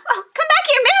 Oh, come back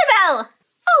here, Mirabel.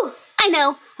 Oh, I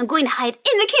know. I'm going to hide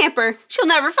in the camper. She'll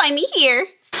never find me here.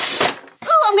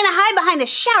 Ooh, I'm gonna hide behind the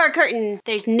shower curtain.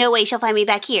 There's no way she'll find me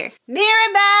back here.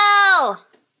 Mirabel!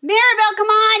 Mirabel, come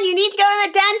on, you need to go to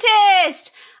the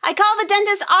dentist. I called the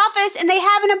dentist's office and they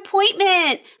have an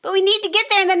appointment, but we need to get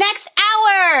there in the next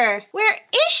hour. Where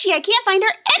is she? I can't find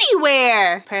her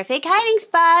anywhere. Perfect hiding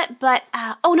spot, but,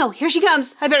 oh no, here she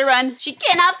comes. I better run. She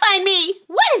cannot find me.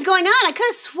 What is going on? I could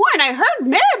have sworn I heard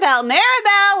Mirabel.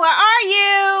 Mirabel, where are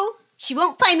you? She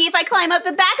won't find me if I climb up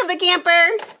the back of the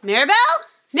camper. Mirabel?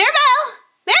 Mirabel?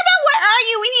 Mirabel, where are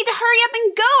you? We need to hurry up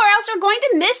and go or else we're going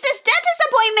to miss this dentist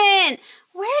appointment.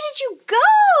 Where did you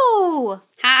go?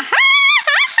 Ha ha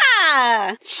ha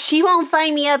ha! She won't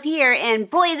find me up here, and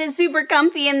boy is it super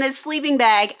comfy in this sleeping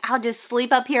bag. I'll just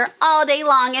sleep up here all day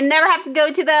long and never have to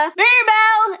go to the...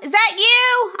 Mirabel, is that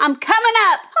you? I'm coming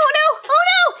up. Oh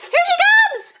no, here she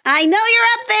comes. I know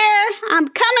you're up there. I'm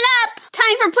coming up.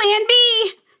 Time for plan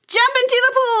B. Jump into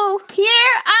the pool.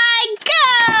 Here I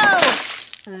go.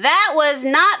 That was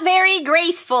not very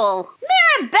graceful.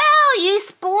 Mirabel, you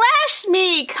splashed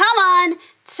me. Come on,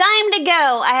 time to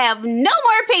go. I have no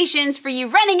more patience for you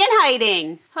running and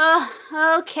hiding.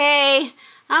 Oh, okay.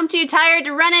 I'm too tired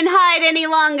to run and hide any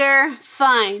longer.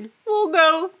 Fine, we'll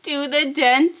go to the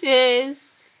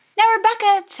dentist. Now,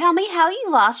 Rebecca, tell me how you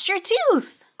lost your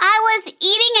tooth. I was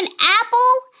eating an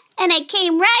apple and it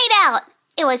came right out.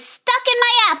 It was stuck in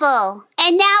my apple.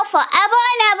 And now forever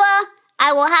and ever,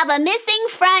 I will have a missing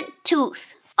front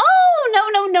tooth. Oh,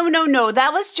 no.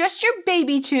 That was just your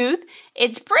baby tooth.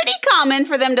 It's pretty common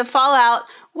for them to fall out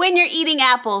when you're eating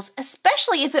apples,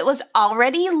 especially if it was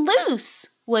already loose.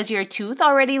 Was your tooth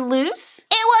already loose?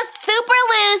 It was super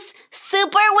loose,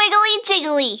 super wiggly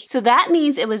jiggly. So that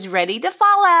means it was ready to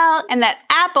fall out, and that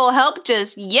apple helped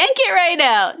just yank it right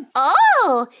out.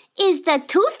 Oh, is the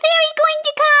tooth fairy going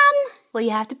to come? Well,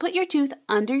 you have to put your tooth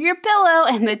under your pillow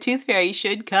and the tooth fairy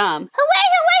should come. Hooray!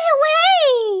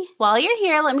 While you're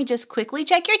here, let me just quickly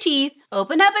check your teeth.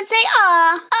 Open up and say,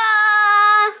 ah.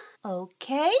 Ah!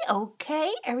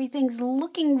 Okay. Everything's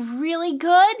looking really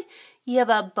good. You have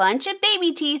a bunch of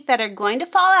baby teeth that are going to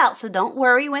fall out, so don't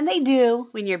worry when they do.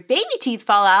 When your baby teeth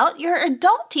fall out, your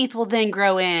adult teeth will then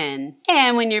grow in.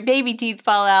 And when your baby teeth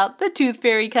fall out, the tooth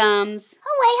fairy comes.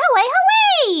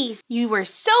 Hooray! You were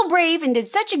so brave and did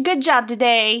such a good job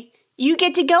today. You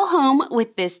get to go home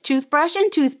with this toothbrush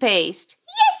and toothpaste.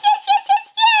 Yes!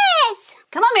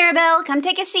 Come on, Mirabel, come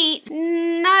take a seat.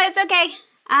 No, it's okay.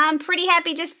 I'm pretty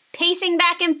happy just pacing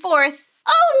back and forth.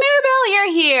 Oh, Mirabel,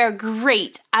 you're here.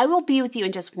 Great. I will be with you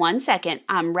in just 1 second.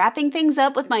 I'm wrapping things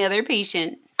up with my other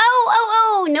patient.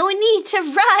 Oh, no need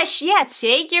to rush. Yeah,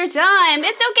 take your time.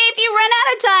 It's okay if you run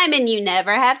out of time and you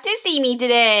never have to see me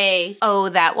today. Oh,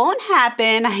 that won't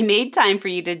happen. I made time for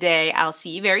you today. I'll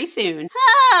see you very soon.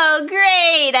 Oh,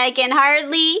 great. I can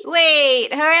hardly wait.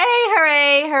 Hooray,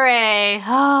 hooray, hooray.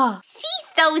 Oh, she's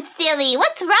so silly.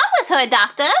 What's wrong with her,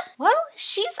 doctor? Well,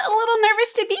 she's a little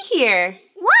nervous to be here.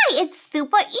 Why? It's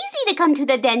super easy to come to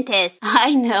the dentist.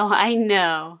 I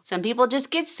know. Some people just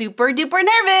get super duper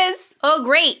nervous. Oh,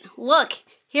 great. Look,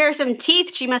 here are some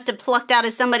teeth she must have plucked out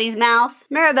of somebody's mouth.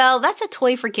 Mirabel, that's a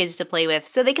toy for kids to play with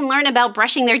so they can learn about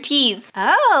brushing their teeth.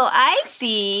 Oh, I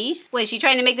see. Was she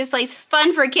trying to make this place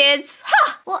fun for kids?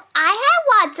 Huh. Well, I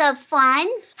had lots of fun.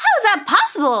 How is that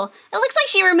possible? It looks like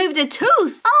she removed a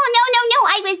tooth. Oh, no.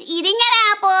 I was eating an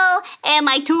apple and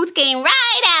my tooth came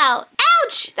right out.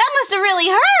 Ouch! That must have really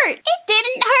hurt. It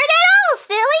didn't hurt at all,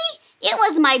 silly. It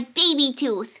was my baby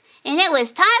tooth. And it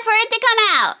was time for it to come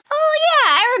out. Oh,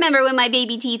 yeah, I remember when my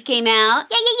baby teeth came out.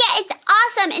 Yeah, it's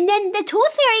awesome. And then the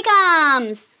tooth fairy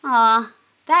comes. Aw,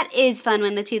 that is fun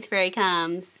when the tooth fairy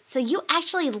comes. So you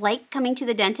actually like coming to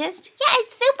the dentist? Yeah,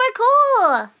 it's super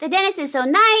cool. The dentist is so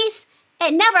nice.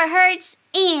 It never hurts.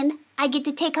 And I get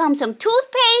to take home some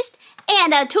toothpaste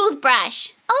and a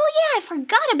toothbrush. Oh, yeah, I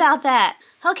forgot about that.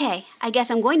 Okay, I guess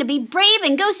I'm going to be brave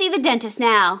and go see the dentist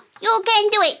now. You can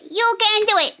do it. You can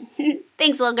do it.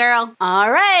 Thanks, little girl.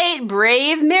 All right,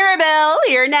 brave Mirabel,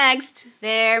 you're next.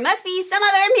 There must be some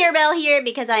other Mirabel here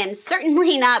because I am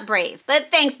certainly not brave.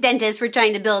 But thanks, dentist, for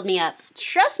trying to build me up.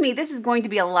 Trust me, this is going to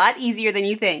be a lot easier than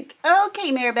you think.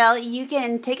 Okay, Mirabel, you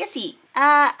can take a seat.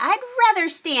 I'd rather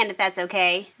stand if that's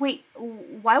okay. Wait,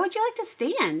 why would you like to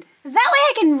stand? That way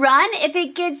I can run if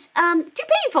it gets, too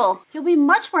painful. You'll be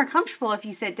much more comfortable if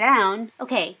you sit down.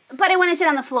 Okay, but I want to sit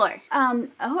on the floor.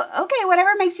 Okay, whatever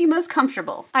makes you most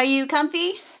comfortable. Are you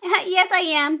comfy? Yes, I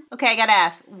am. Okay, I gotta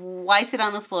ask, why sit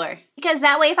on the floor? Because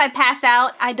that way if I pass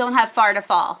out, I don't have far to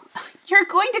fall. You're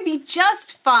going to be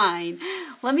just fine.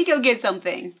 Let me go get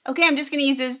something. Okay, I'm just gonna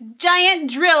use this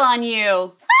giant drill on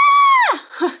you.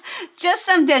 Just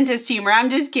some dentist humor, I'm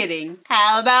just kidding.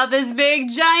 How about this big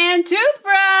giant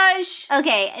toothbrush?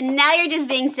 Okay, now you're just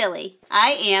being silly.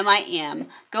 I am.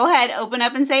 Go ahead, open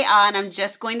up and say ah, and I'm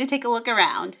just going to take a look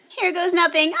around. Here goes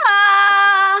nothing.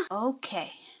 Ah!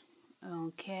 Okay.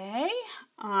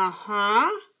 Uh-huh.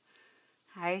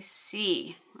 I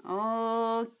see.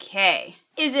 Okay.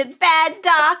 Is it bad,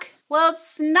 Doc? Well,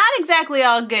 it's not exactly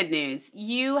all good news.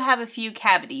 You have a few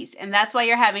cavities, and that's why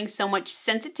you're having so much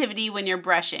sensitivity when you're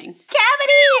brushing.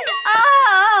 Cavities!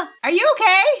 Ah! Are you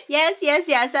okay? Yes.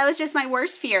 That was just my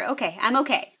worst fear. Okay, I'm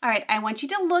okay. All right, I want you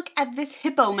to look at this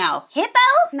hippo mouth. Hippo?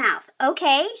 Mouth.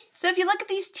 Okay. So if you look at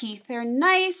these teeth, they're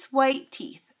nice white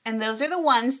teeth. And those are the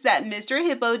ones that Mr.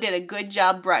 Hippo did a good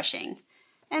job brushing.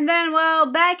 And then,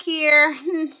 well, back here,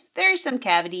 there's some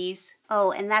cavities.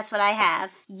 Oh, and that's what I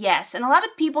have. Yes, and a lot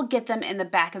of people get them in the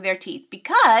back of their teeth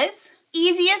because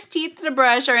easiest teeth to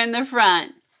brush are in the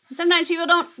front. And sometimes people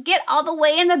don't get all the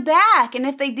way in the back, and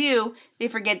if they do, they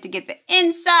forget to get the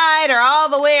inside or all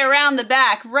the way around the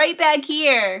back, right back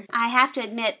here. I have to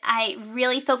admit, I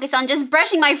really focus on just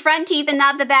brushing my front teeth and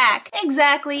not the back.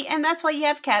 Exactly, and that's why you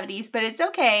have cavities, but it's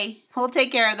okay. We'll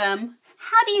take care of them.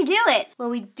 How do you do it?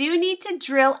 Well, we do need to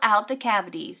drill out the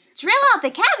cavities. Drill out the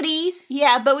cavities?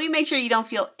 Yeah, but we make sure you don't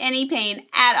feel any pain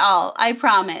at all, I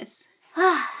promise.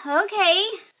 Okay.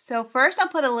 So first I'll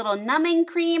put a little numbing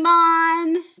cream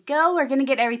on. We're gonna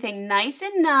get everything nice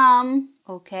and numb.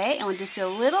 Okay, and we'll just do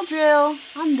a little drill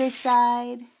on this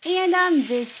side and on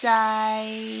this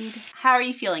side. How are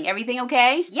you feeling? Everything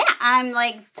okay? Yeah, I'm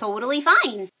like totally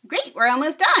fine. Great, we're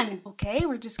almost done. Okay,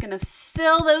 we're just gonna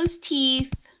fill those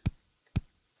teeth.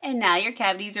 And now your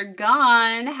cavities are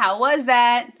gone. How was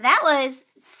that? That was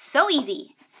so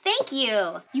easy. Thank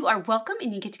you. You are welcome,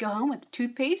 and you get to go home with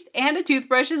toothpaste and a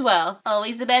toothbrush as well.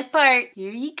 Always the best part.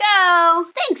 Here you go.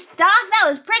 Thanks, Doc. That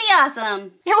was pretty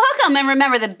awesome. You're welcome, and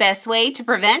remember the best way to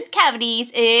prevent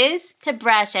cavities is to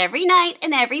brush every night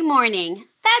and every morning.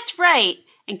 That's right.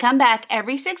 And come back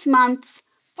every 6 months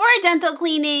for a dental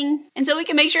cleaning, and so we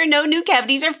can make sure no new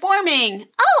cavities are forming.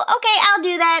 Oh, okay, I'll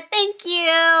do that. Thank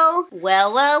you.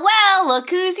 Well, look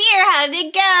who's here. How did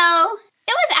it go?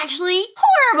 It was actually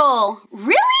horrible.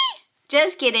 Really?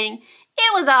 Just kidding.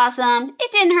 It was awesome.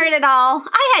 It didn't hurt at all.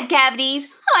 I had cavities.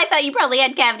 Oh, I thought you probably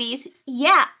had cavities.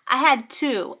 Yeah, I had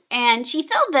 2, and she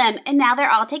filled them, and now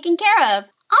they're all taken care of.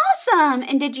 Awesome.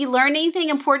 And did you learn anything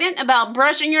important about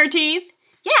brushing your teeth?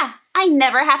 Yeah, I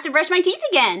never have to brush my teeth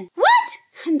again.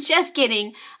 What? Just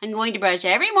kidding. I'm going to brush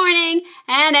every morning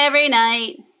and every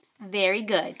night. Very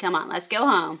good. Come on, let's go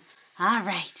home. All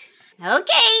right.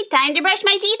 Okay, time to brush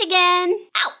my teeth again.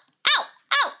 Ow, ow,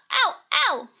 ow, ow,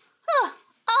 ow. Oh,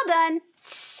 all done.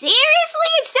 Seriously?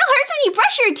 It still hurts when you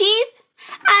brush your teeth?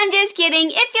 I'm just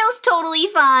kidding. It feels totally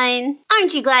fine.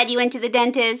 Aren't you glad you went to the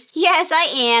dentist? Yes, I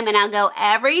am, and I'll go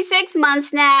every 6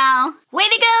 months now. Way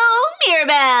to go,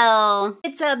 Mirabel!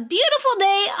 It's a beautiful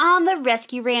day on the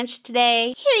rescue ranch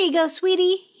today. Here you go,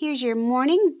 sweetie. Here's your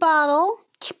morning bottle.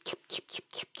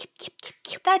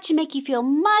 That should make you feel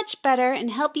much better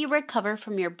and help you recover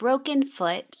from your broken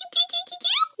foot.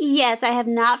 Yes, I have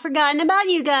not forgotten about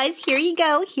you guys. Here you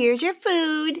go. Here's your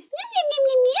food.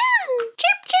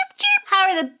 Chirp, chirp, chirp. How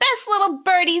are the best little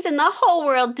birdies in the whole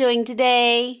world doing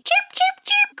today? Chirp, chirp,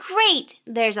 chirp. Great.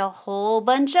 There's a whole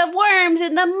bunch of worms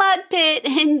in the mud pit.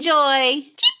 Enjoy.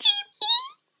 Chirp,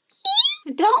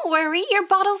 chirp. Don't worry, your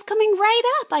bottle's coming right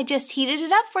up. I just heated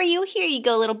it up for you. Here you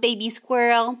go, little baby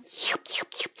squirrel.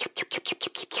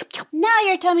 Now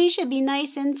your tummy should be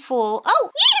nice and full.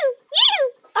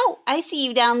 Oh, I see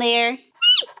you down there.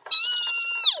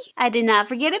 I did not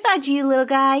forget about you, little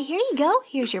guy. Here you go.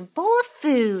 Here's your bowl of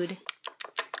food.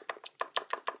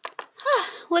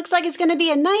 Looks like it's going to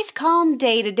be a nice, calm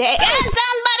day today. Can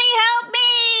somebody help me?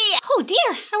 Oh,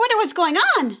 dear. I wonder what's going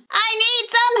on. I need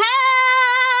some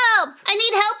help. I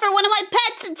need help for one of my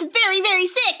pets. It's very, very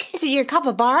sick. Is it your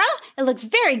capybara? It looks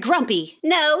very grumpy.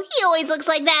 No, he always looks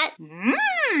like that.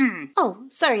 Oh,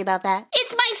 sorry about that.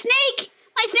 It's my snake.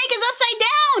 My snake is upside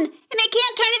down, and it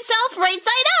can't turn itself right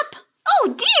side up.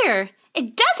 Oh, dear.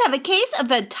 It does have a case of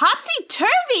the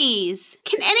topsy-turvies.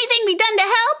 Can anything be done to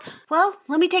help? Well,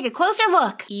 let me take a closer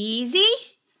look. Easy,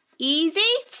 easy.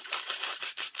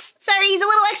 Sorry, he's a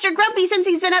little extra grumpy since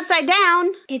he's been upside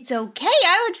down. It's okay.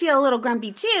 I would feel a little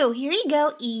grumpy, too. Here you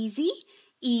go. Easy,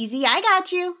 easy. I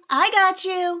got you. I got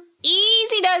you.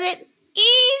 Easy does it.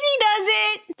 Easy does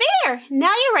it. There,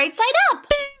 now you're right side up.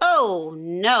 Oh,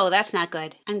 no, that's not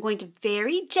good. I'm going to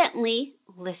very gently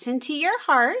listen to your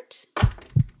heart.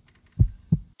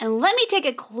 And let me take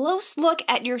a close look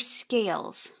at your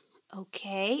scales.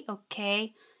 Okay.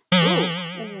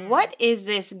 Ooh, what is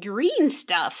this green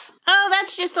stuff? Oh,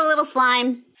 that's just a little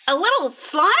slime. A little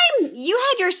slime? You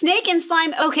had your snake in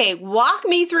slime. Okay, walk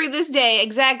me through this day.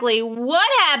 Exactly what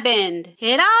happened?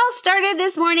 It all started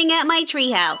this morning at my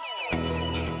treehouse.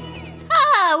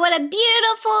 Ah, what a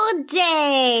beautiful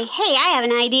day. Hey, I have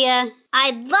an idea.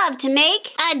 I'd love to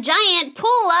make a giant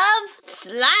pool of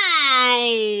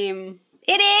slime.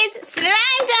 It is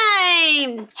slime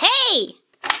time. Hey,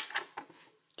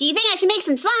 do you think I should make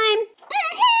some slime?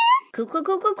 Cool.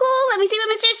 Let me see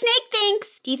what Mr. Snake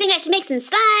thinks. Do you think I should make some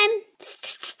slime?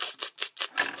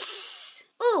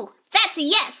 Ooh, that's a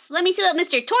yes. Let me see what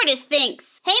Mr. Tortoise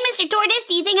thinks. Hey, Mr. Tortoise,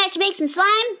 do you think I should make some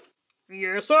slime?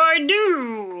 Yes, I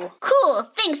do. Cool.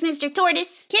 Thanks, Mr.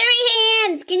 Tortoise. Carrie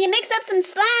Hands, can you mix up some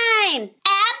slime?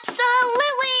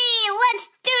 Absolutely. Let's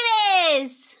do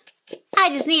this. I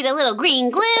just need a little green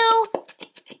glue,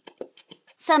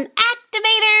 some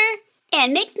activator,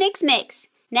 and mix.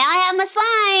 Now I have my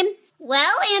slime.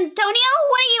 Well, Antonio,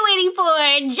 what are you waiting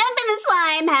for? Jump in the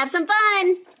slime. Have some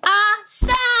fun.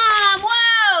 Awesome.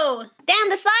 Whoa. Down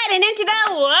the slide and into the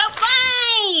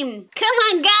slime. Come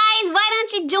on, guys. Why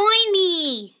don't you join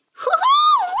me?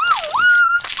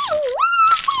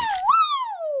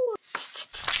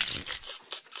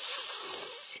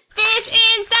 This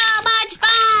is so much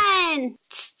fun.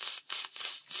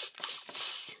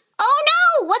 Oh,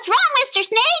 no. What's wrong, Mr.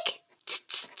 Snake?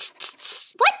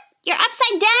 What? You're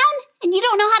upside down and you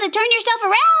don't know how to turn yourself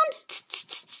around?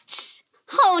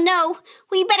 Oh no,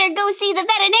 we better go see the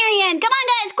veterinarian. Come on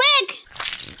guys, quick!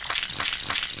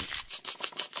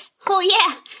 Oh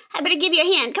yeah, I better give you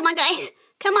a hand. Come on guys,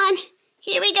 come on.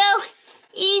 Here we go.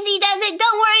 Easy does it.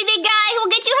 Don't worry, big guy, we'll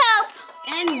get you help.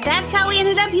 And that's how we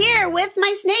ended up here with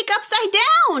my snake upside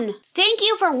down. Thank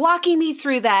you for walking me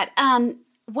through that.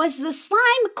 Was the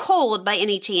slime cold by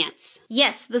any chance?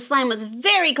 Yes, the slime was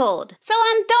very cold. So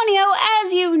Antonio,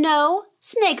 as you know,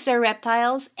 snakes are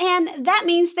reptiles, and that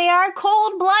means they are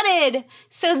cold-blooded,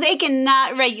 so they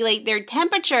cannot regulate their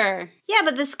temperature. Yeah,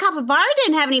 but this capybara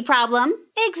didn't have any problem.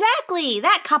 Exactly,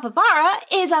 that capybara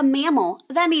is a mammal.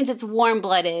 That means it's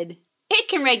warm-blooded. It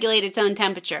can regulate its own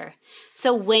temperature.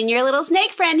 So when your little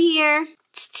snake friend here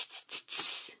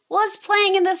was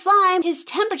playing in the slime, his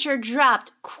temperature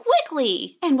dropped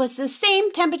quickly and was the same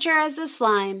temperature as the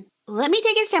slime. Let me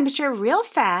take his temperature real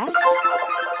fast.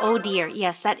 Oh dear,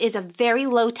 yes, that is a very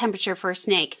low temperature for a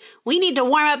snake. We need to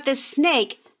warm up this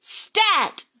snake.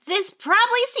 Stat! This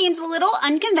probably seems a little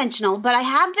unconventional, but I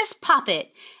have this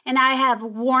poppet, and I have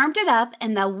warmed it up,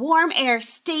 and the warm air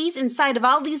stays inside of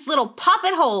all these little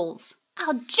poppet holes.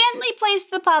 I'll gently place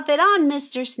the puppet on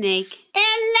Mr. Snake.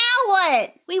 And now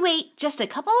what? We wait just a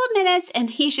couple of minutes and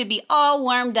he should be all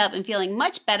warmed up and feeling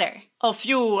much better. A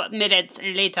few minutes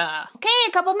later. Okay,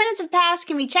 a couple minutes have passed.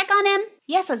 Can we check on him?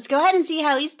 Yes, let's go ahead and see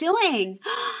how he's doing.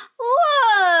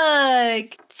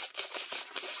 Look!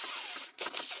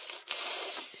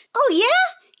 Oh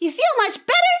yeah? You feel much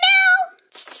better now?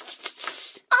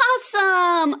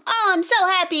 Awesome! Oh, I'm so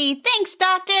happy. Thanks,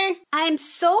 doctor. I'm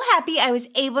so happy I was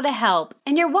able to help.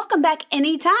 And you're welcome back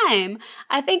anytime.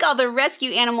 I think all the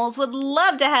rescue animals would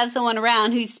love to have someone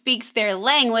around who speaks their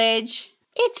language.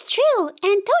 It's true.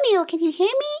 Antonio, can you hear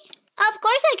me? Of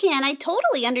course I can. I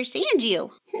totally understand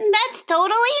you. That's totally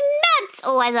nuts!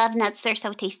 Oh, I love nuts. They're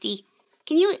so tasty.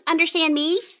 Can you understand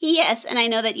me? Yes, and I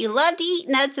know that you love to eat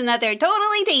nuts and that they're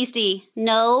totally tasty.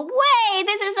 No way!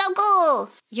 This is so cool!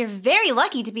 You're very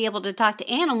lucky to be able to talk to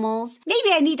animals.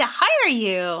 Maybe I need to hire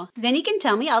you. Then you can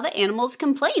tell me all the animals'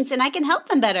 complaints and I can help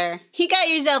them better. You got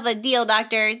yourself a deal,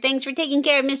 Doctor. Thanks for taking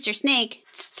care of Mr. Snake.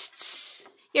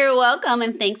 You're welcome,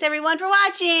 and thanks everyone for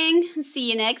watching.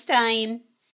 See you next time.